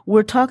month.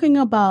 We're talking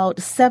about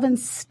 7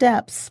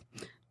 steps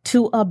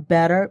to a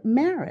better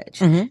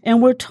marriage.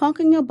 And we're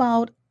talking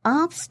about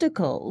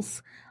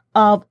obstacles,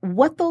 of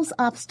what those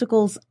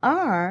obstacles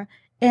are,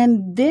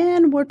 and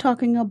then we're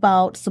talking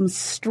about some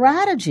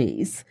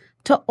strategies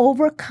to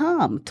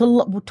overcome,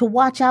 to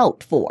watch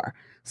out for,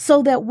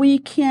 so that we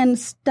can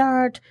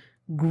start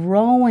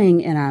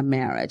growing in our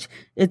marriage.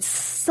 It's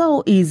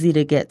so easy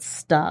to get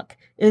stuck.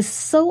 It's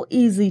so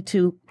easy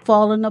to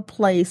fall in a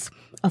place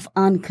of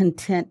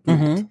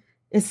uncontentment.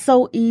 It's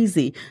so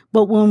easy.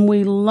 But when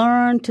we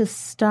learn to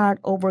start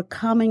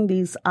overcoming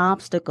these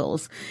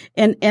obstacles,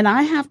 and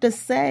I have to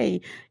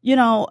say,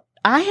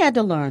 I had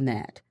to learn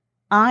that.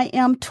 I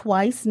am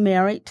twice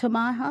married to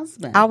my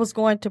husband. I was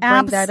going to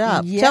bring that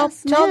up.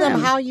 Yes, tell them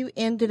how you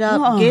ended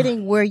up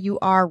getting where you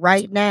are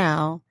right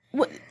now.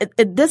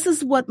 This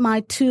is what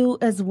my 2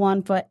 as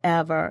 1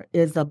 forever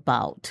is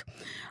about.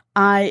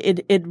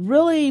 It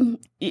really,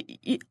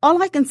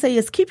 all I can say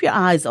is keep your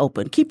eyes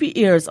open, keep your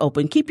ears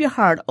open, keep your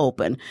heart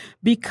open,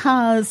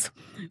 because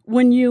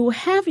when you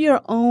have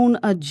your own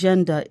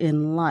agenda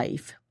in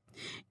life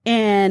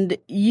and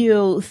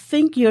you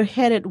think you're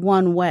headed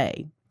one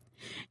way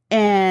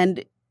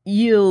and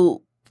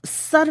you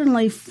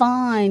suddenly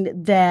find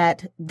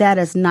that that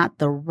is not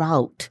the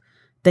route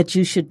that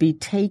you should be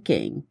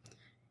taking,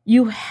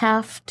 you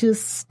have to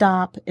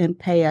stop and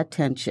pay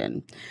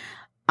attention.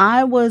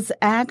 It was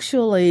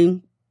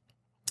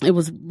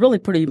really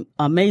pretty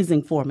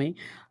amazing for me.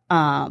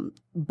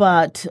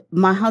 But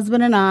my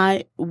husband and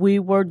I, we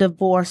were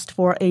divorced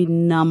for a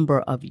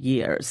number of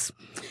years,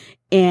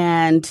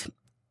 and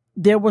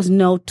there was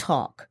no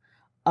talk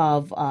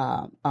of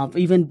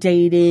even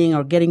dating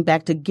or getting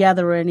back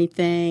together or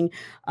anything,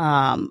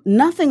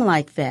 nothing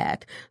like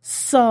that.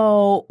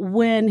 So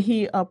when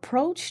he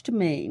approached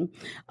me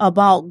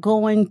about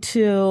going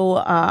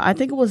to, I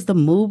think it was the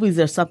movies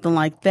or something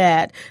like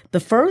that, the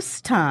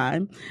first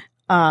time,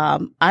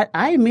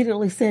 I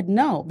immediately said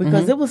no,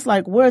 because it was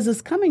like, where is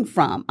this coming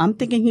from? I'm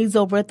thinking he's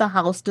over at the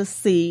house to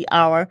see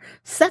our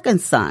second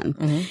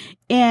son.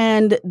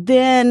 And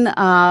then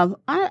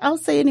I'll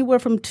say anywhere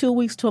from 2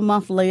 weeks to a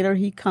month later,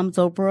 he comes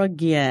over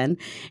again,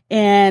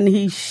 and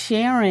he's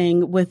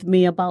sharing with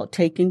me about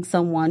taking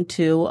someone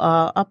to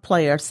a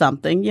play or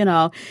something,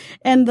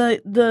 And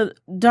the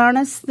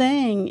darnest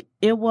thing,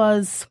 it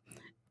was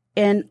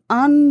an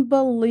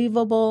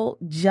unbelievable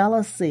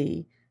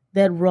jealousy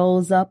that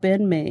rose up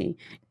in me.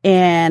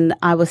 And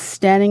I was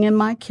standing in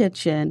my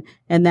kitchen,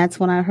 and that's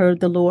when I heard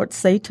the Lord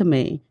say to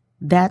me,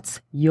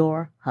 "That's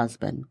your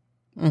husband."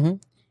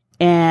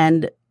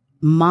 And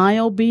my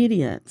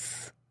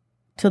obedience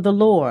to the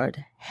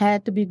Lord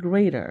had to be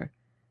greater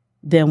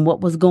than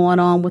what was going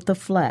on with the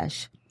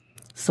flesh.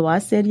 So I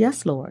said,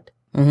 "Yes, Lord."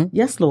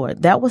 Yes,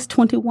 Lord. That was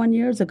 21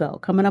 years ago,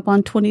 coming up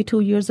on 22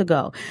 years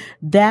ago.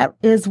 That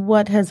is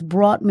what has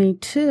brought me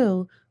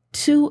to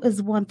 2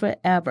 as 1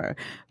 forever,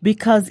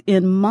 because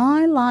in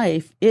my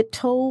life, it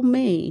told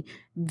me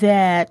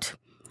that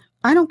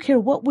I don't care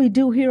what we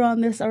do here on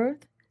this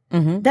earth.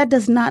 that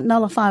does not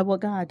nullify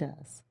what God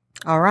does.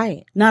 All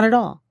right. Not at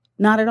all.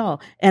 Not at all.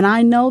 And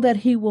I know that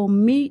he will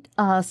meet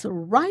us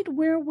right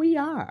where we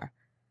are.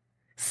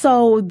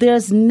 So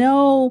there's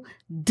no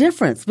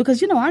difference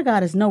because, our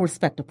God is no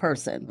respecter of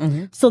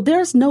person. So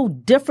there's no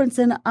difference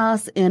in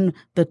us in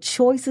the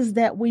choices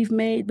that we've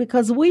made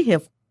because we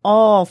have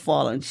all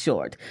fallen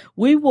short.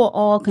 We will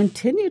all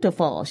continue to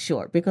fall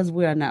short because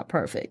we are not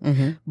perfect.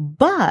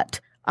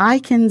 But I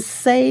can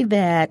say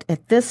that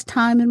at this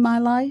time in my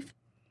life,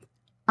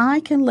 I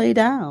can lay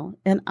down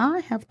and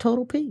I have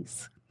total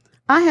peace.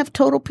 I have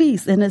total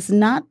peace. And it's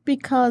not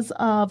because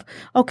of,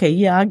 okay,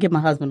 yeah, I'll give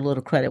my husband a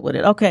little credit with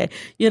it. Okay,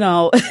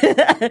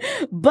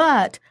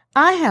 but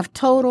I have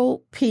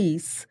total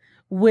peace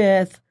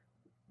with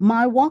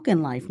my walk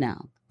in life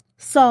now.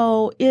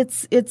 So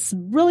it's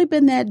really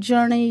been that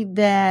journey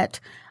that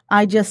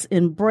I just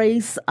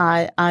embrace.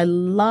 I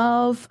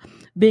love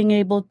being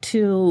able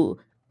to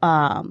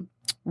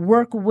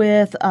work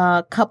with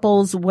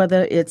couples,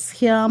 whether it's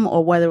him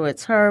or whether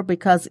it's her,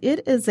 because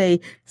it is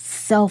a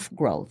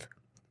self-growth.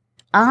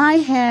 I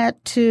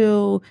had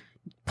to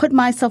put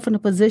myself in a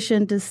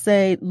position to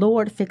say,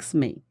 Lord, fix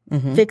me,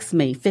 fix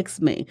me,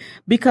 fix me.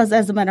 Because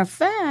as a matter of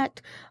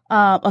fact,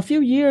 a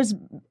few years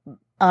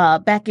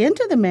back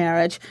into the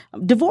marriage,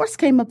 divorce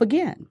came up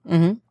again.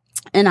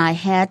 And I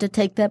had to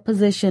take that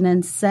position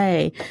and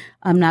say,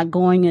 I'm not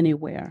going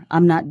anywhere.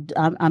 I'm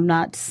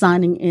not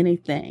signing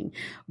anything.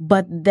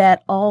 But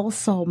that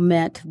also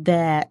meant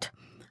that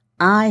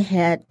I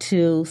had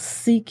to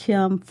seek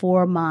him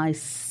for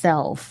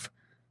myself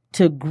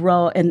to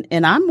grow. And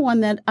I'm one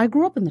that I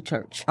grew up in the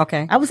church.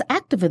 Okay. I was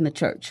active in the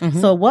church.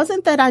 So it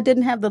wasn't that I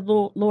didn't have the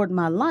Lord in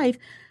my life.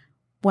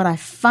 What I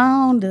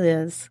found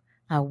is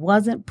I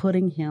wasn't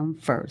putting him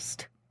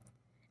first.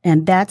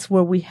 And that's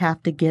where we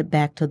have to get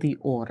back to the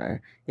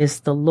order. It's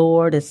the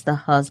Lord, it's the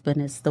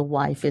husband, it's the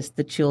wife, it's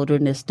the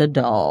children, it's the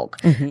dog.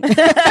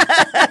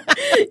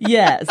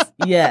 Yes.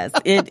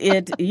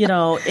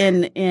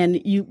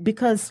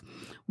 Because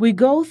we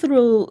go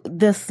through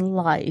this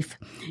life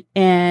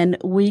and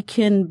we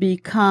can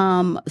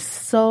become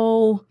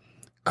so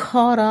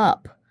caught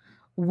up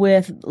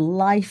with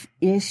life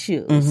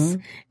issues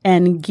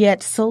and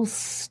get so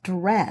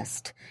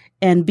stressed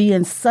and be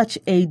in such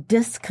a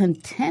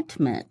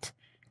discontentment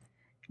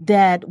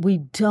that we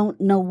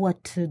don't know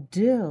what to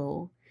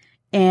do.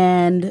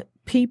 And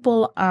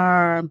people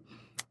are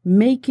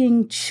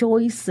making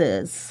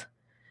choices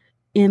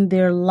in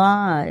their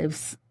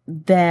lives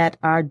that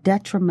are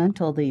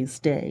detrimental these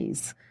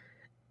days,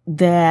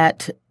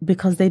 that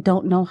because they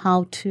don't know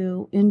how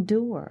to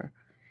endure.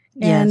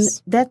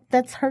 Yes. And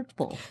that's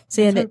hurtful.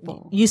 See, it's and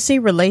hurtful. you see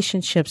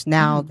relationships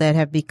now that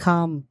have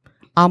become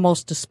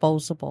almost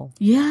disposable.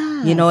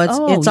 Yeah.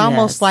 It's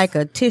almost like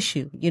a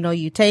tissue.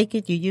 You take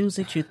it, you use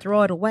it, you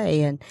throw it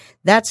away. And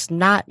that's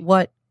not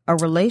what a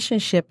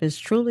relationship is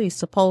truly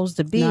supposed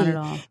to be. Not at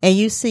all. And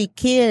you see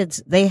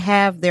kids, they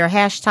have their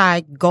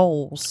hashtag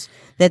goals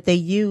that they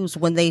use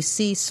when they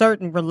see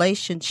certain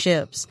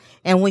relationships.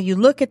 And when you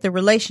look at the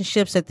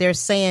relationships that they're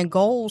saying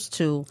goals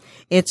to,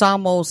 it's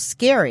almost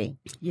scary.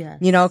 Yes.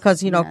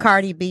 Because, Yes.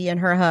 Cardi B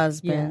and her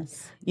husband,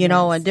 Yes.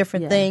 and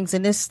different things.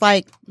 And it's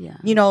like,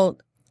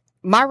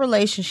 my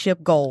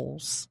relationship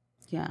goals,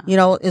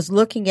 is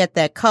looking at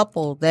that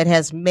couple that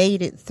has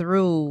made it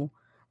through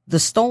the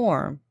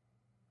storm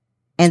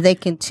and they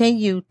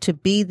continue to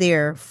be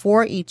there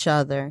for each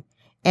other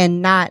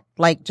and not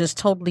like just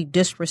totally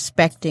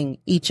disrespecting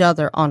each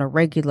other on a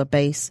regular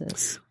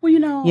basis.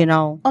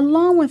 Well,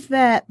 along with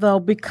that though,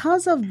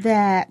 because of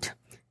that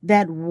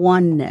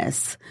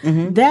oneness,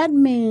 that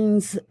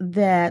means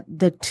that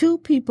the two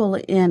people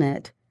in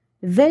it,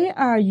 they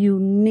are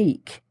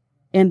unique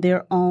in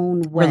their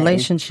own way.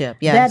 Relationship,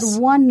 yes.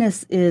 That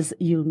oneness is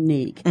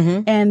unique.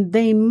 And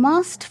they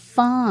must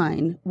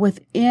find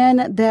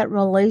within that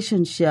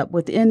relationship,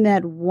 within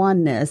that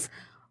oneness,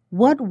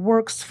 what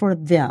works for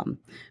them.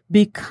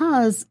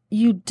 Because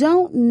you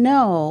don't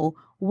know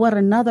what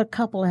another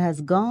couple has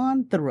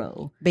gone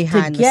through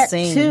behind to get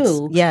the scenes.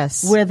 To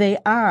yes. where they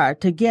are,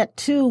 to get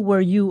to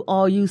where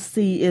all you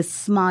see is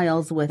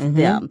smiles with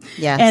them.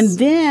 Yes. And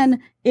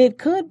then it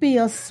could be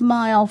a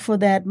smile for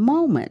that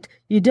moment.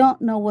 You don't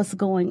know what's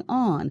going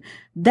on.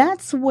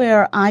 That's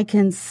where I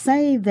can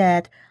say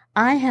that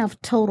I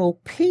have total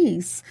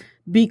peace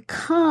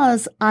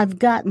because I've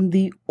gotten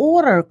the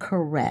order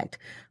correct.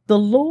 The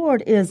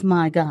Lord is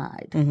my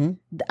guide.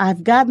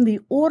 I've gotten the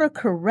order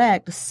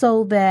correct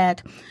so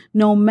that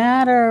no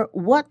matter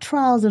what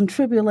trials and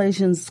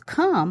tribulations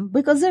come,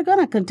 because they're going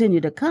to continue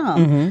to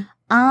come,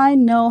 I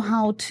know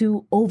how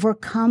to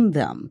overcome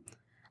them.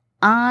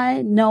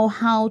 I know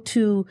how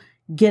to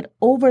get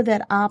over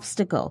that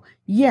obstacle.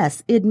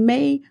 Yes, it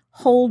may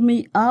hold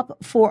me up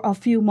for a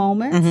few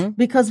moments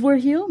because we're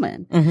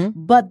human,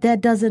 but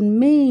that doesn't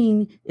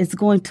mean it's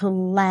going to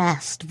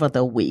last for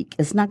the week.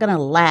 It's not going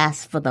to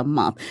last for the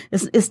month.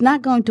 It's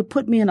not going to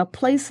put me in a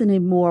place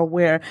anymore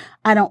where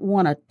I don't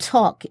want to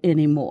talk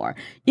anymore.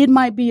 It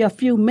might be a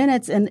few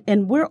minutes and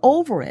we're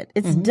over it.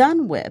 It's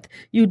done with.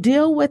 You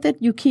deal with it,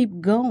 you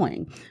keep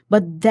going.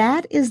 But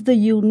that is the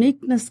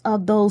uniqueness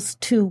of those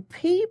two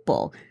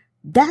people.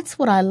 That's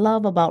what I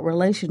love about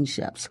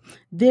relationships.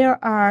 There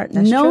are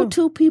no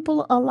two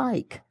people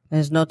alike.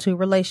 There's no two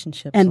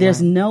relationships and alike.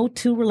 There's no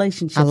two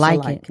relationships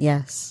alike. It,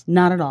 yes.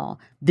 Not at all.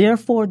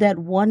 Therefore, that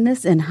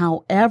oneness, and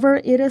however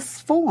it is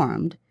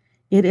formed,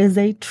 it is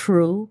a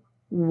true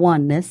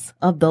oneness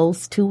of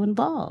those two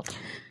involved.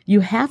 You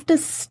have to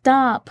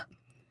stop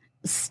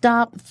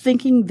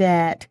thinking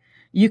that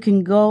you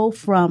can go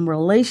from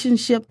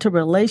relationship to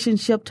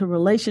relationship to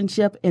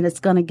relationship and it's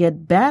going to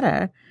get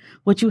better.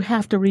 What you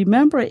have to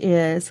remember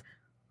is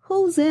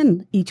who's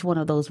in each one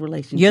of those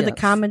relationships. You're the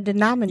common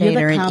denominator.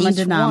 You're the common in each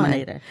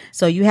denominator. One.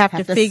 So you have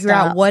to figure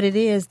out what it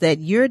is that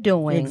you're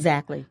doing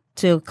exactly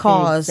to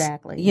cause,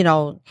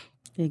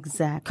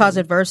 cause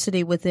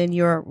adversity within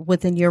your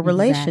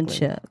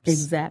relationships.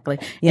 Exactly.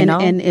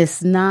 And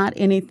it's not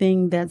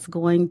anything that's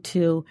going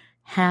to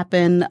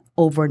happen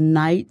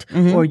overnight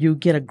or you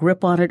get a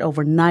grip on it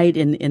overnight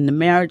in the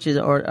marriage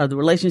or the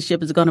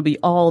relationship is going to be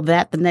all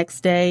that the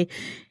next day.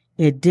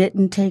 It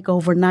didn't take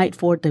overnight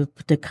for it to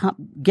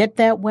get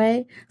that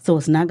way. So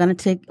it's not going to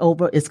take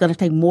it's going to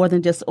take more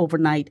than just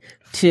overnight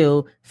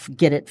to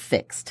get it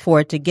fixed.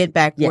 For it to get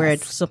back where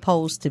it's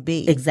supposed to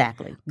be.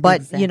 Exactly.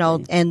 But,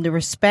 and the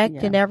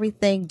respect and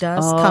everything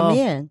does come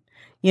in,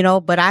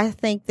 but I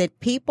think that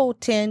people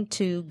tend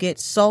to get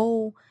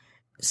so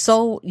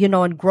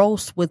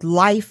engrossed with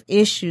life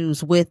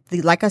issues,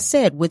 like I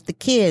said, with the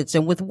kids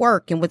and with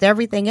work and with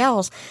everything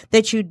else,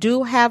 that you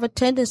do have a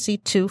tendency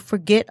to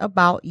forget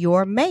about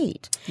your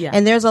mate. Yeah.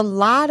 And there's a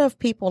lot of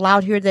people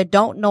out here that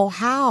don't know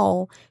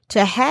how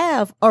to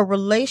have a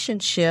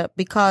relationship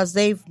because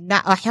they've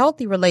not a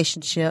healthy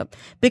relationship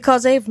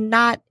because they've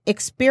not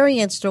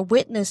experienced or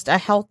witnessed a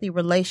healthy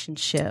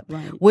relationship,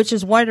 which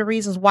is one of the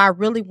reasons why I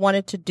really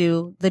wanted to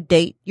do the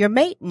Date Your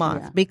Mate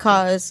month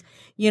because,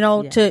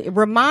 to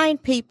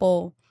remind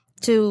people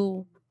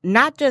to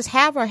not just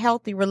have a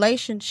healthy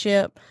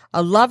relationship,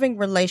 a loving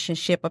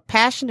relationship, a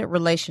passionate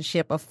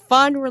relationship, a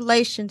fun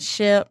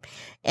relationship,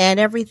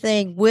 and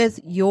everything with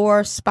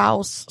your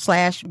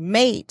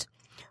spouse/mate,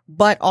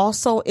 but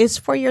also it's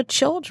for your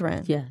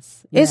children.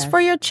 Yes. It's for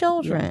your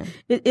children.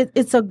 Yeah.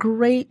 It's a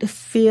great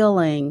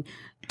feeling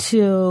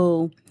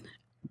to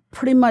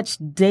pretty much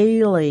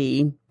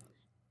daily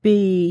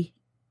be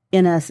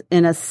in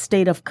a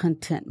state of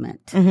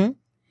contentment. Mm-hmm.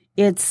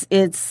 It's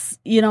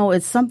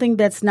something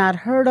that's not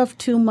heard of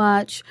too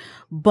much,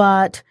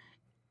 but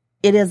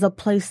it is a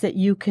place that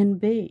you can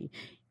be.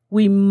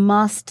 We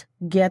must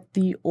get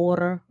the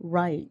order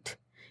right.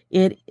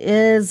 It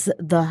is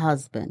the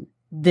husband,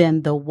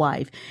 then the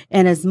wife.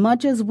 And as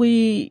much as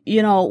we,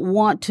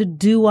 want to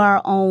do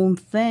our own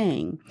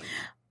thing,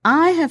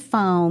 I have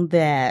found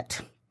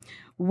that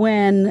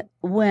when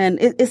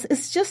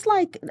it's just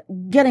like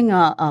getting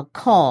a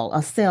call,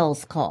 a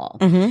sales call,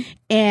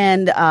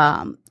 and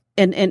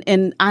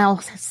I'll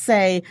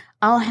say,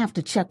 I'll have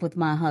to check with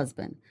my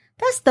husband.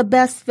 That's the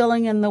best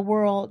feeling in the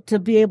world to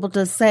be able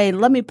to say,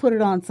 let me put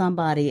it on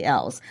somebody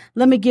else.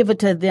 Let me give it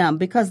to them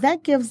because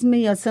that gives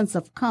me a sense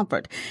of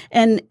comfort.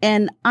 And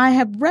I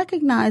have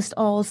recognized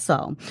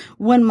also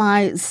when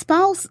my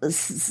spouse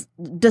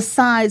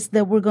decides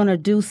that we're going to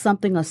do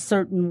something a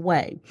certain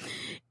way,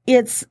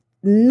 it's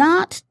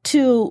not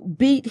to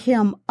beat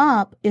him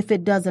up if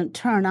it doesn't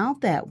turn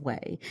out that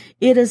way.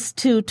 It is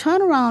to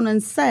turn around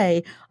and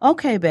say,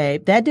 okay,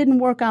 babe, that didn't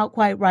work out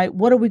quite right.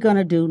 What are we going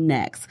to do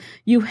next?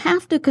 You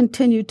have to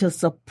continue to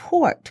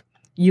support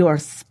your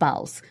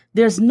spouse.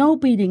 There's no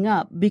beating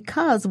up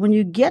because when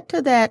you get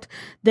to that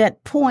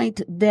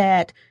point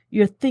that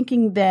you're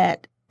thinking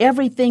that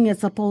everything is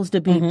supposed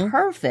to be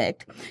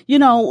perfect.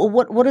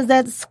 What is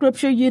that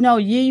scripture?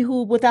 Ye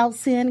who without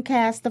sin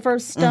cast the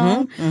first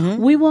stone.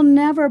 We will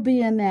never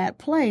be in that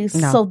place.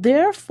 No. So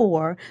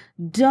therefore,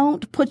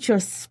 don't put your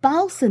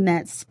spouse in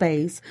that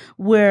space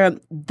where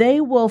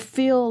they will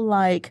feel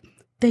like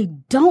they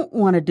don't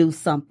want to do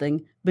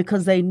something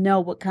because they know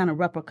what kind of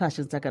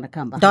repercussions are going to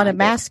come behind Don't it.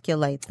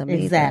 emasculate them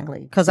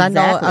Exactly. Because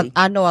Exactly.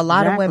 I know a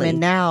lot of Exactly. women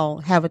now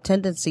have a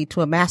tendency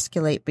to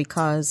emasculate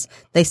because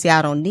they say,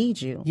 I don't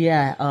need you.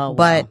 Yeah. Oh,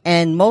 wow.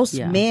 And most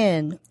Yeah.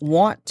 men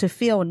want to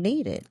feel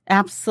needed.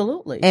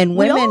 Absolutely. And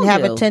We women all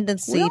have do. a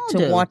tendency We all to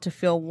do. want to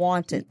feel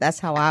wanted. That's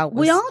how I was.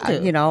 We all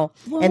do.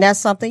 Well, and that's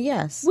something,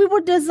 yes. We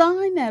were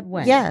designed that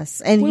way. Yes.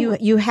 And We-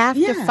 you have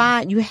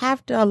Yeah. you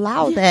have to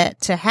allow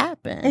that to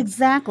happen.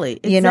 Exactly.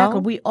 You know?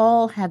 We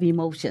all have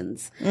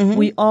emotions.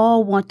 We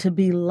all want to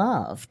be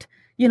loved.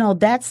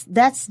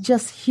 That's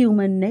just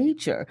human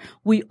nature.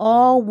 We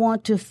all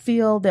want to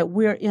feel that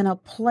we're in a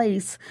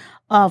place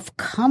of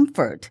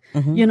comfort,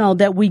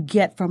 that we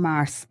get from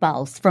our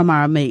spouse, from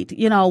our mate.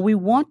 We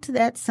want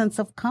that sense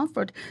of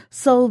comfort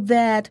so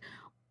that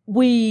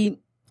we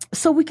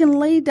can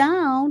lay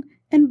down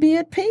and be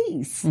at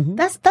peace.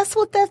 That's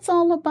what that's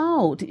all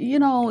about.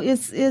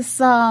 It's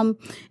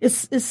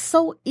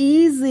so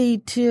easy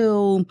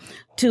to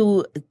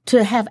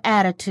have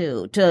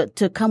attitude,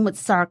 to come with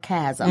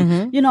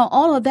sarcasm.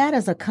 All of that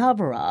is a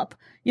cover up,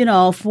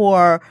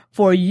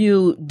 for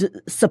you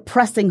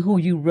suppressing who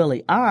you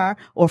really are,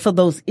 or for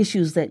those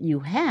issues that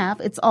you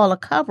have. It's all a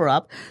cover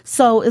up.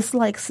 So it's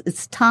like,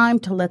 it's time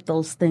to let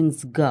those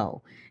things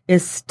go.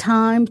 It's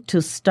time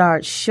to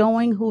start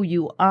showing who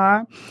you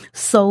are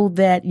so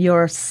that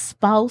your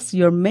spouse,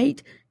 your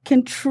mate,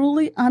 can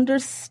truly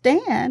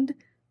understand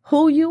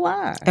who you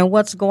are. And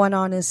what's going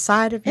on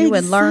inside of you,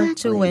 and learn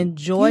to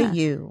enjoy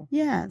you.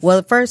 Yes.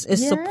 Well, first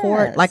is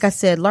support. Like I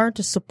said, learn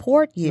to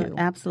support you.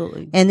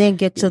 Absolutely. And then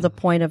get to the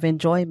point of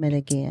enjoyment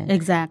again.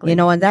 Exactly.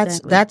 And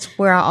that's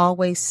where I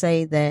always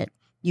say that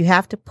you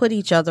have to put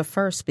each other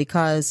first,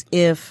 because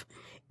if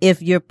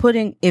you're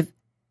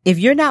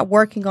not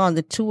working on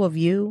the two of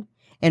you,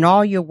 and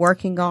all you're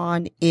working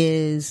on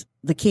is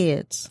the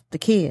kids,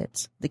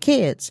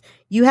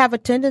 you have a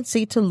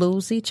tendency to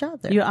lose each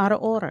other. You're out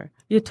of order.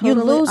 You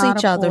lose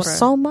each other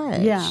so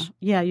much.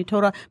 Yeah, you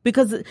totally,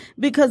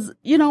 because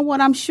you know what,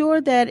 I'm sure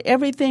that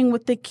everything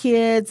with the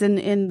kids and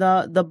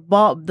the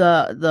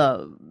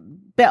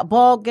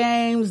ball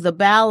games, the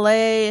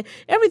ballet,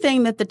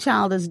 everything that the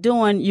child is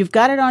doing, you've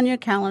got it on your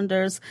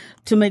calendars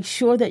to make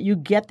sure that you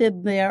get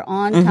them there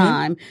on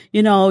time.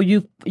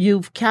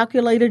 You've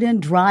calculated in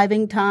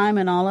driving time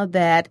and all of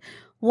that.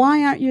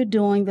 Why aren't you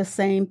doing the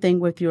same thing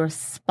with your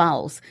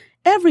spouse?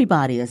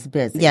 Everybody is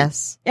busy.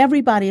 Yes.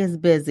 Everybody is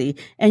busy,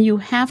 and you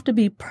have to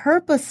be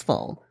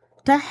purposeful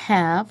to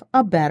have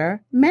a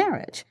better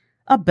marriage,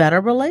 a better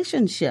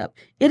relationship.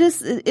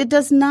 It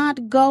does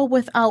not go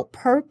without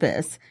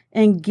purpose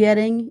and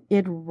getting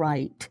it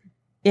right.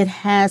 It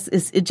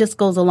just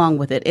goes along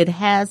with it. It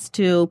has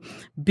to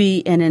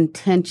be an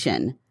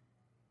intention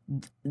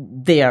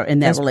there in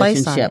that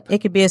relationship.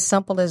 It could be as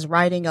simple as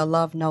writing a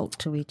love note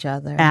to each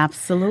other.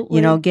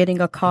 Absolutely. Getting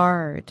a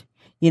card.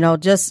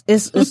 Just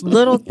it's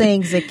little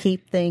things that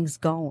keep things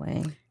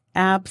going.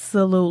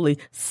 Absolutely.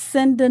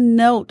 Send a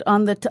note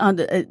on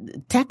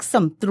the text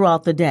them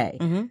throughout the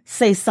day.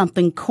 Say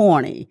something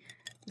corny.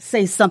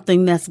 Say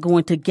something that's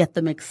going to get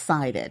them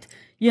excited.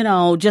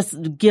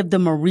 Just give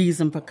them a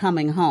reason for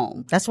coming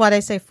home. That's why they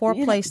say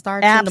foreplay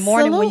starts in the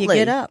morning when you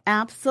get up.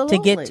 Absolutely.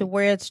 To get to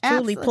where it's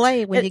truly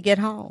played when you get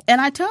home.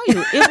 And I tell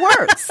you, it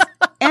works.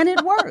 And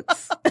it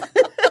works.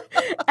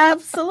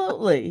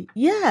 Absolutely.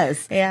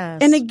 Yes.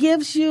 And it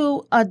gives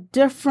you a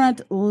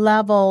different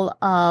level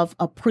of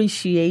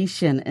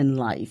appreciation in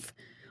life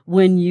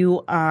when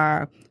you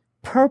are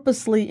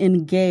purposely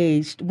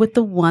engaged with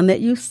the one that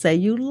you say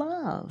you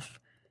love.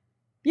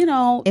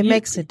 It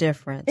makes a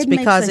difference. It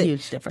makes a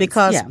huge difference.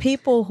 Because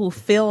people who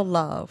feel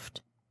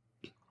loved,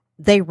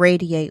 they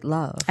radiate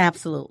love.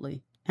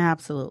 Absolutely.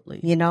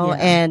 Absolutely.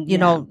 And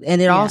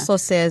it also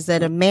says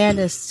that a man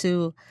is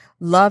to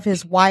love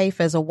his wife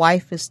as a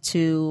wife is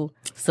to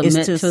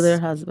submit to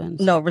their husband.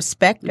 No,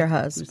 respect their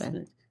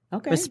husband.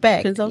 Okay.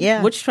 Respect.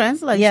 Yeah. Which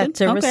translation? Yeah,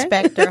 to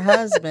respect their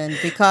husband,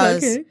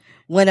 because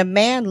when a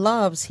man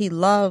loves, he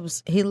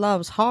loves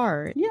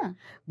hard. Yeah.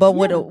 But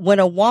when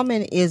a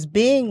woman is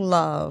being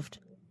loved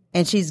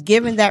and she's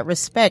given that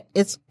respect,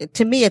 it's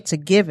a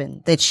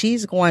given that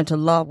she's going to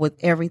love with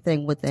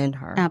everything within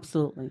her.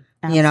 Absolutely.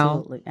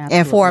 Absolutely.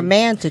 And for a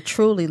man to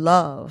truly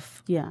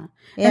love. Yeah.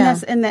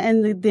 And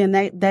then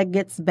that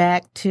gets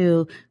back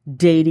to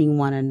dating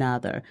one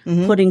another,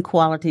 putting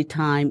quality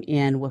time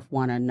in with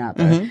one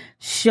another,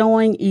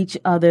 showing each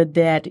other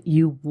that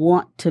you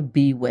want to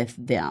be with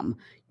them.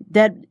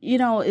 That,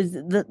 is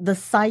the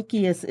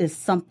psyche is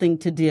something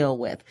to deal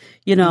with.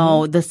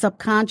 The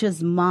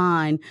subconscious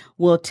mind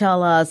will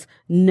tell us,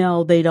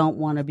 no, they don't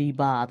want to be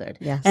bothered.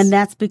 Yes. And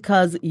that's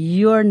because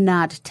you're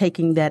not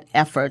taking that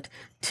effort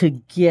to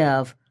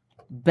give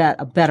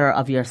better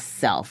of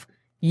yourself.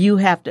 You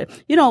have to,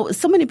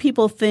 so many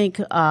people think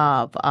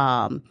of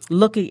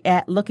looking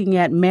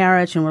at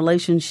marriage and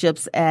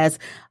relationships as,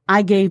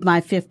 I gave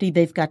my 50,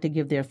 they've got to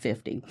give their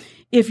 50.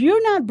 If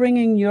you're not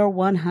bringing your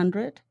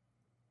 100,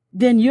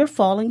 then you're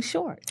falling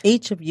short.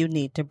 Each of you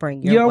need to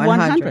bring your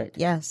 100.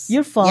 Yes.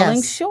 You're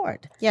falling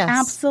short. Yes.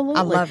 Absolutely.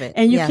 I love it.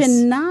 And you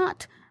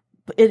cannot,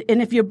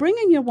 and if you're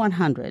bringing your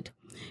 100,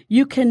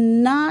 you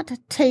cannot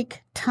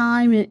take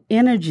time and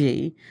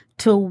energy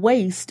to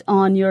waste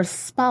on your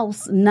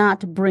spouse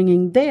not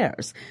bringing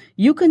theirs.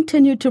 You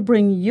continue to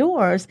bring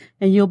yours,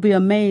 and you'll be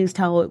amazed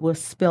how it will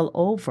spill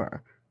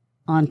over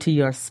onto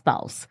your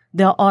spouse.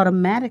 They'll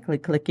automatically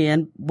click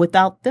in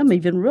without them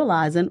even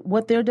realizing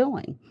what they're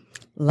doing.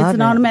 It's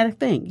an automatic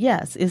thing.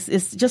 Yes,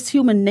 it's just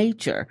human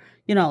nature,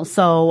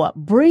 so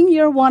bring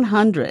your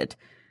 100.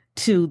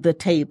 to the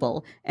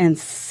table and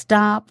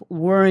stop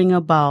worrying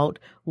about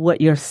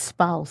what your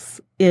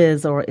spouse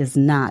is or is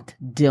not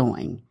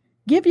doing.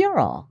 Give your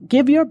all,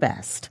 give your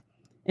best,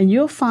 and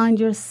you'll find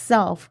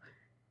yourself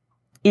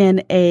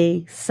in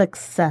a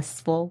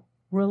successful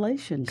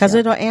relationship. Because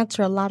it'll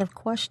answer a lot of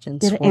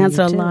questions. It'll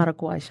answer a lot of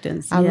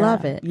questions. I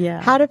love it.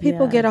 Yeah. How do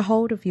people get a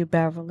hold of you,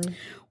 Beverly?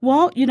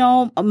 Well,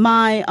 on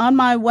my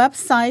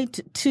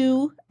website,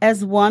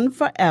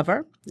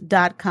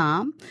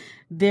 2as1forever.com,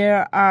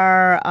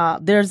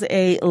 there's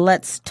a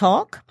Let's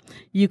Talk.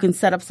 You can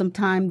set up some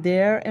time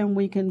there and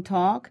we can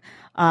talk.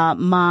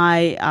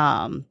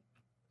 My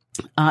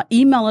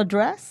email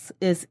address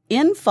is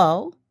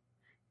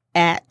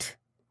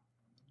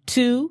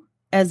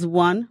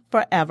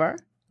info@2as1forever.com.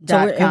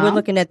 So we're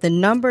looking at the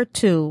number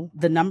 2,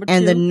 the number 2,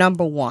 and the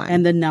number 1,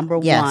 and the number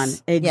yes. 1.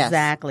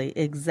 Exactly, yes.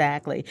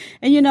 Exactly.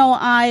 And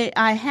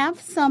I have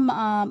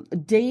some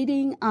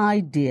dating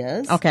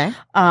ideas. Okay.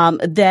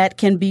 That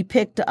can be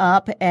picked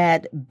up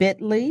at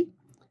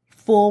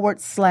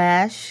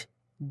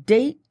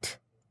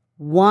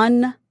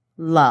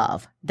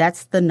bit.ly/date1love.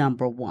 That's the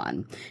number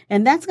 1.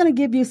 And that's going to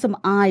give you some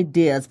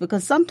ideas,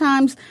 because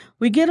sometimes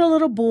we get a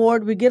little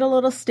bored, we get a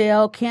little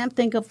stale, can't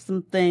think of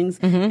some things.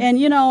 Mm-hmm.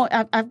 And,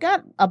 I've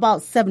got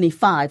about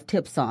 75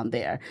 tips on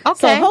there. Okay.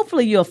 So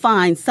hopefully you'll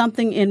find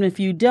something. And if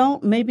you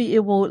don't, maybe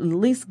it will at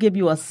least give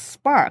you a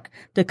spark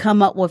to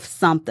come up with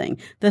something.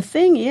 The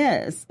thing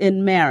is,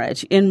 in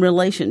marriage, in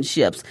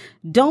relationships,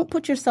 don't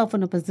put yourself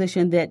in a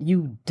position that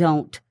you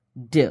don't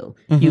do.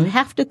 Mm-hmm. You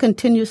have to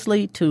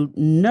continuously to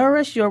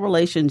nourish your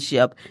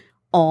relationship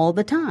all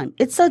the time.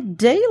 It's a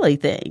daily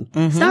thing.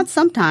 Mm-hmm. It's not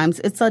sometimes,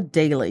 it's a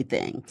daily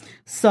thing.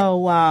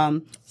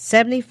 So,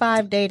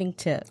 75 dating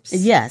tips.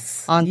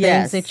 Yes. On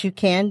things that you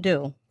can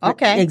do.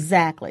 Okay.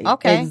 Exactly.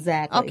 Okay.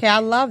 Exactly. Okay. I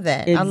love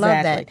that. Exactly. I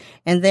love that.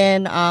 And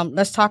then,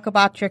 let's talk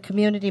about your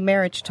community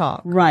marriage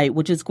talk. Right.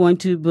 Which is going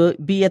to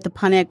be at the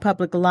Pontiac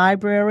Public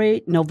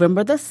Library,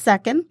 November the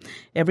 2nd,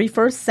 every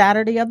first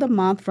Saturday of the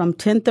month from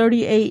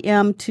 10:30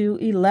 a.m. to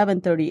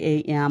 11:30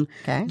 a.m.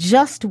 Okay.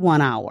 Just 1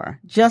 hour.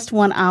 Just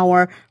 1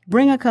 hour.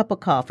 Bring a cup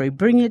of coffee,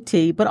 bring your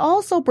tea, but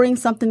also bring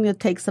something to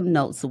take some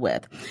notes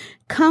with.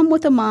 Come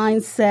with a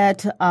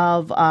mindset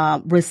of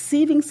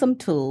receiving some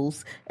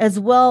tools, as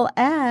well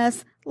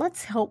as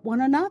let's help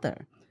one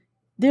another.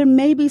 There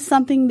may be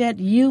something that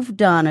you've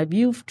done or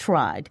you've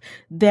tried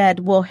that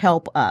will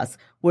help us.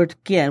 We're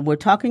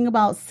talking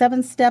about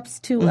 7 steps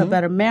to a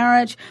better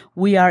marriage.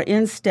 We are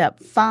in step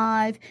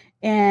 5,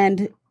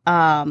 and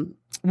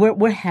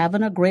we're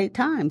having a great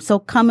time. So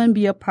come and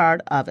be a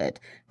part of it.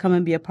 Come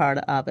and be a part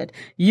of it.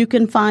 You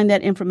can find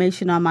that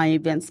information on my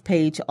events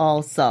page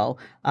also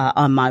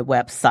on my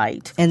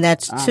website. And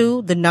that's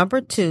 2, the number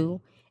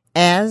 2,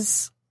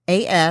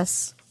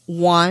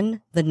 AS1,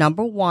 the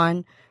number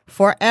 1,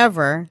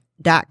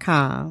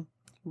 forever.com.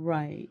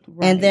 Right.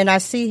 And then I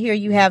see here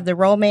you have the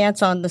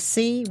Romance on the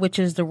Sea, which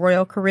is the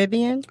Royal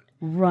Caribbean.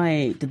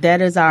 Right.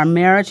 That is our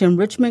marriage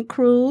enrichment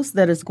cruise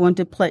that is going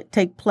to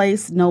take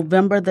place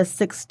November the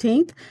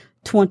 16th,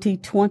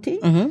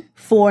 2020,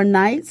 4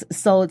 nights.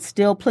 So it's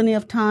still plenty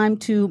of time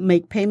to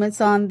make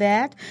payments on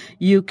that.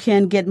 You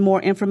can get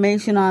more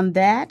information on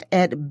that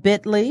at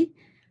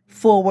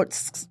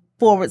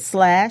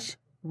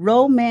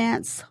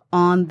bit.ly/romance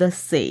on the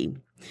sea.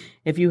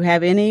 If you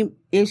have any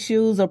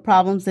issues or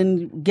problems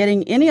in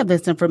getting any of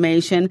this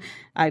information,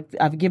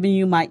 I've given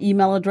you my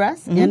email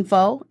address,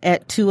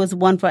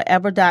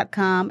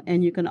 info@2as1forever.com,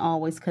 and you can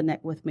always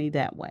connect with me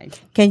that way.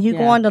 Can you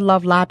go on the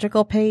Love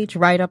Logical page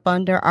right up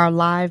under our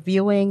live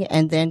viewing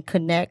and then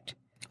connect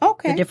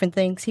the different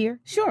things here?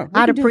 Sure.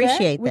 I'd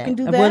appreciate that. We can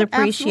do that. I would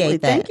appreciate Absolutely.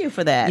 that. Thank you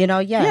for that.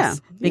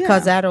 Yes.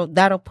 Because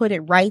that'll put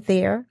it right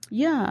there.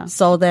 Yeah.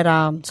 So that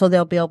so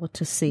they'll be able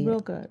to see Real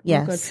it. good.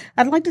 Yes. Real good.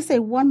 I'd like to say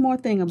one more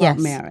thing about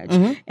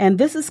marriage. And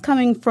this is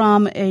coming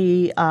from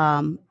an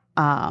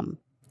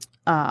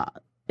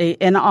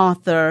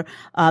author,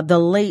 the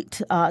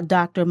late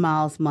Dr.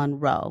 Miles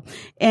Monroe.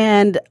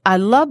 And I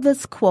love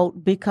this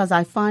quote because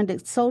I find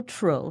it so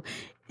true,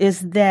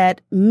 is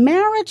that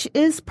marriage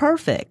is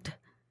perfect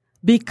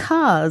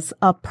because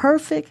a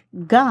perfect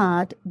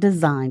God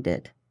designed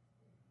it.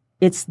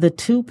 It's the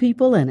 2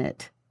 people in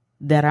it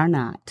that are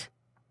not.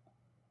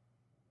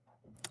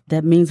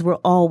 That means we're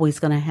always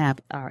going to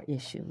have our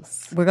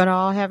issues. We're going to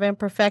all have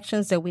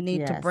imperfections that we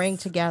need to bring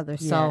together.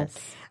 So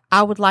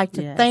I would like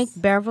to thank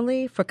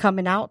Beverly for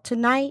coming out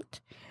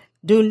tonight.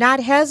 Do not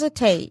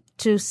hesitate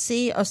to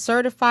see a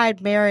certified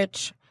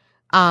marriage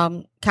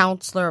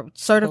counselor,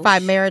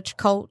 certified marriage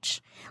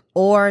coach,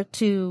 or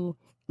to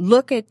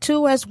look at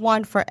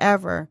 2as1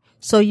 Forever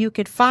so you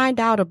could find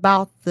out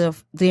about the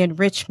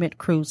enrichment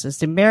cruises,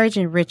 the marriage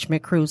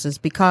enrichment cruises,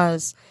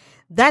 because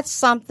that's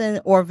something,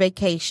 or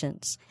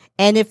vacations.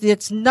 And if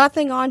it's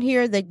nothing on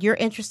here that you're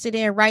interested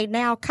in right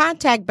now,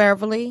 contact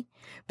Beverly,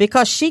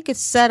 because she could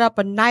set up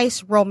a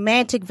nice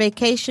romantic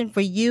vacation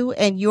for you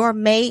and your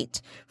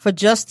mate for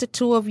just the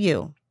 2 of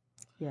you.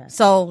 Yes.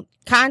 So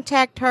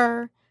contact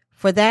her,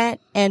 for that.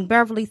 And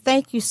Beverly,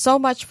 thank you so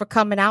much for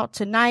coming out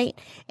tonight.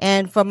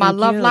 And for my Thank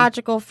Love you.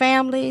 Logical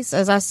families,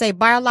 as I say,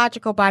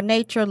 biological by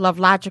nature, love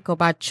logical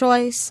by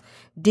choice,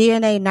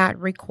 DNA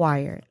not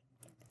required.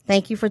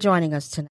 Thank you for joining us tonight.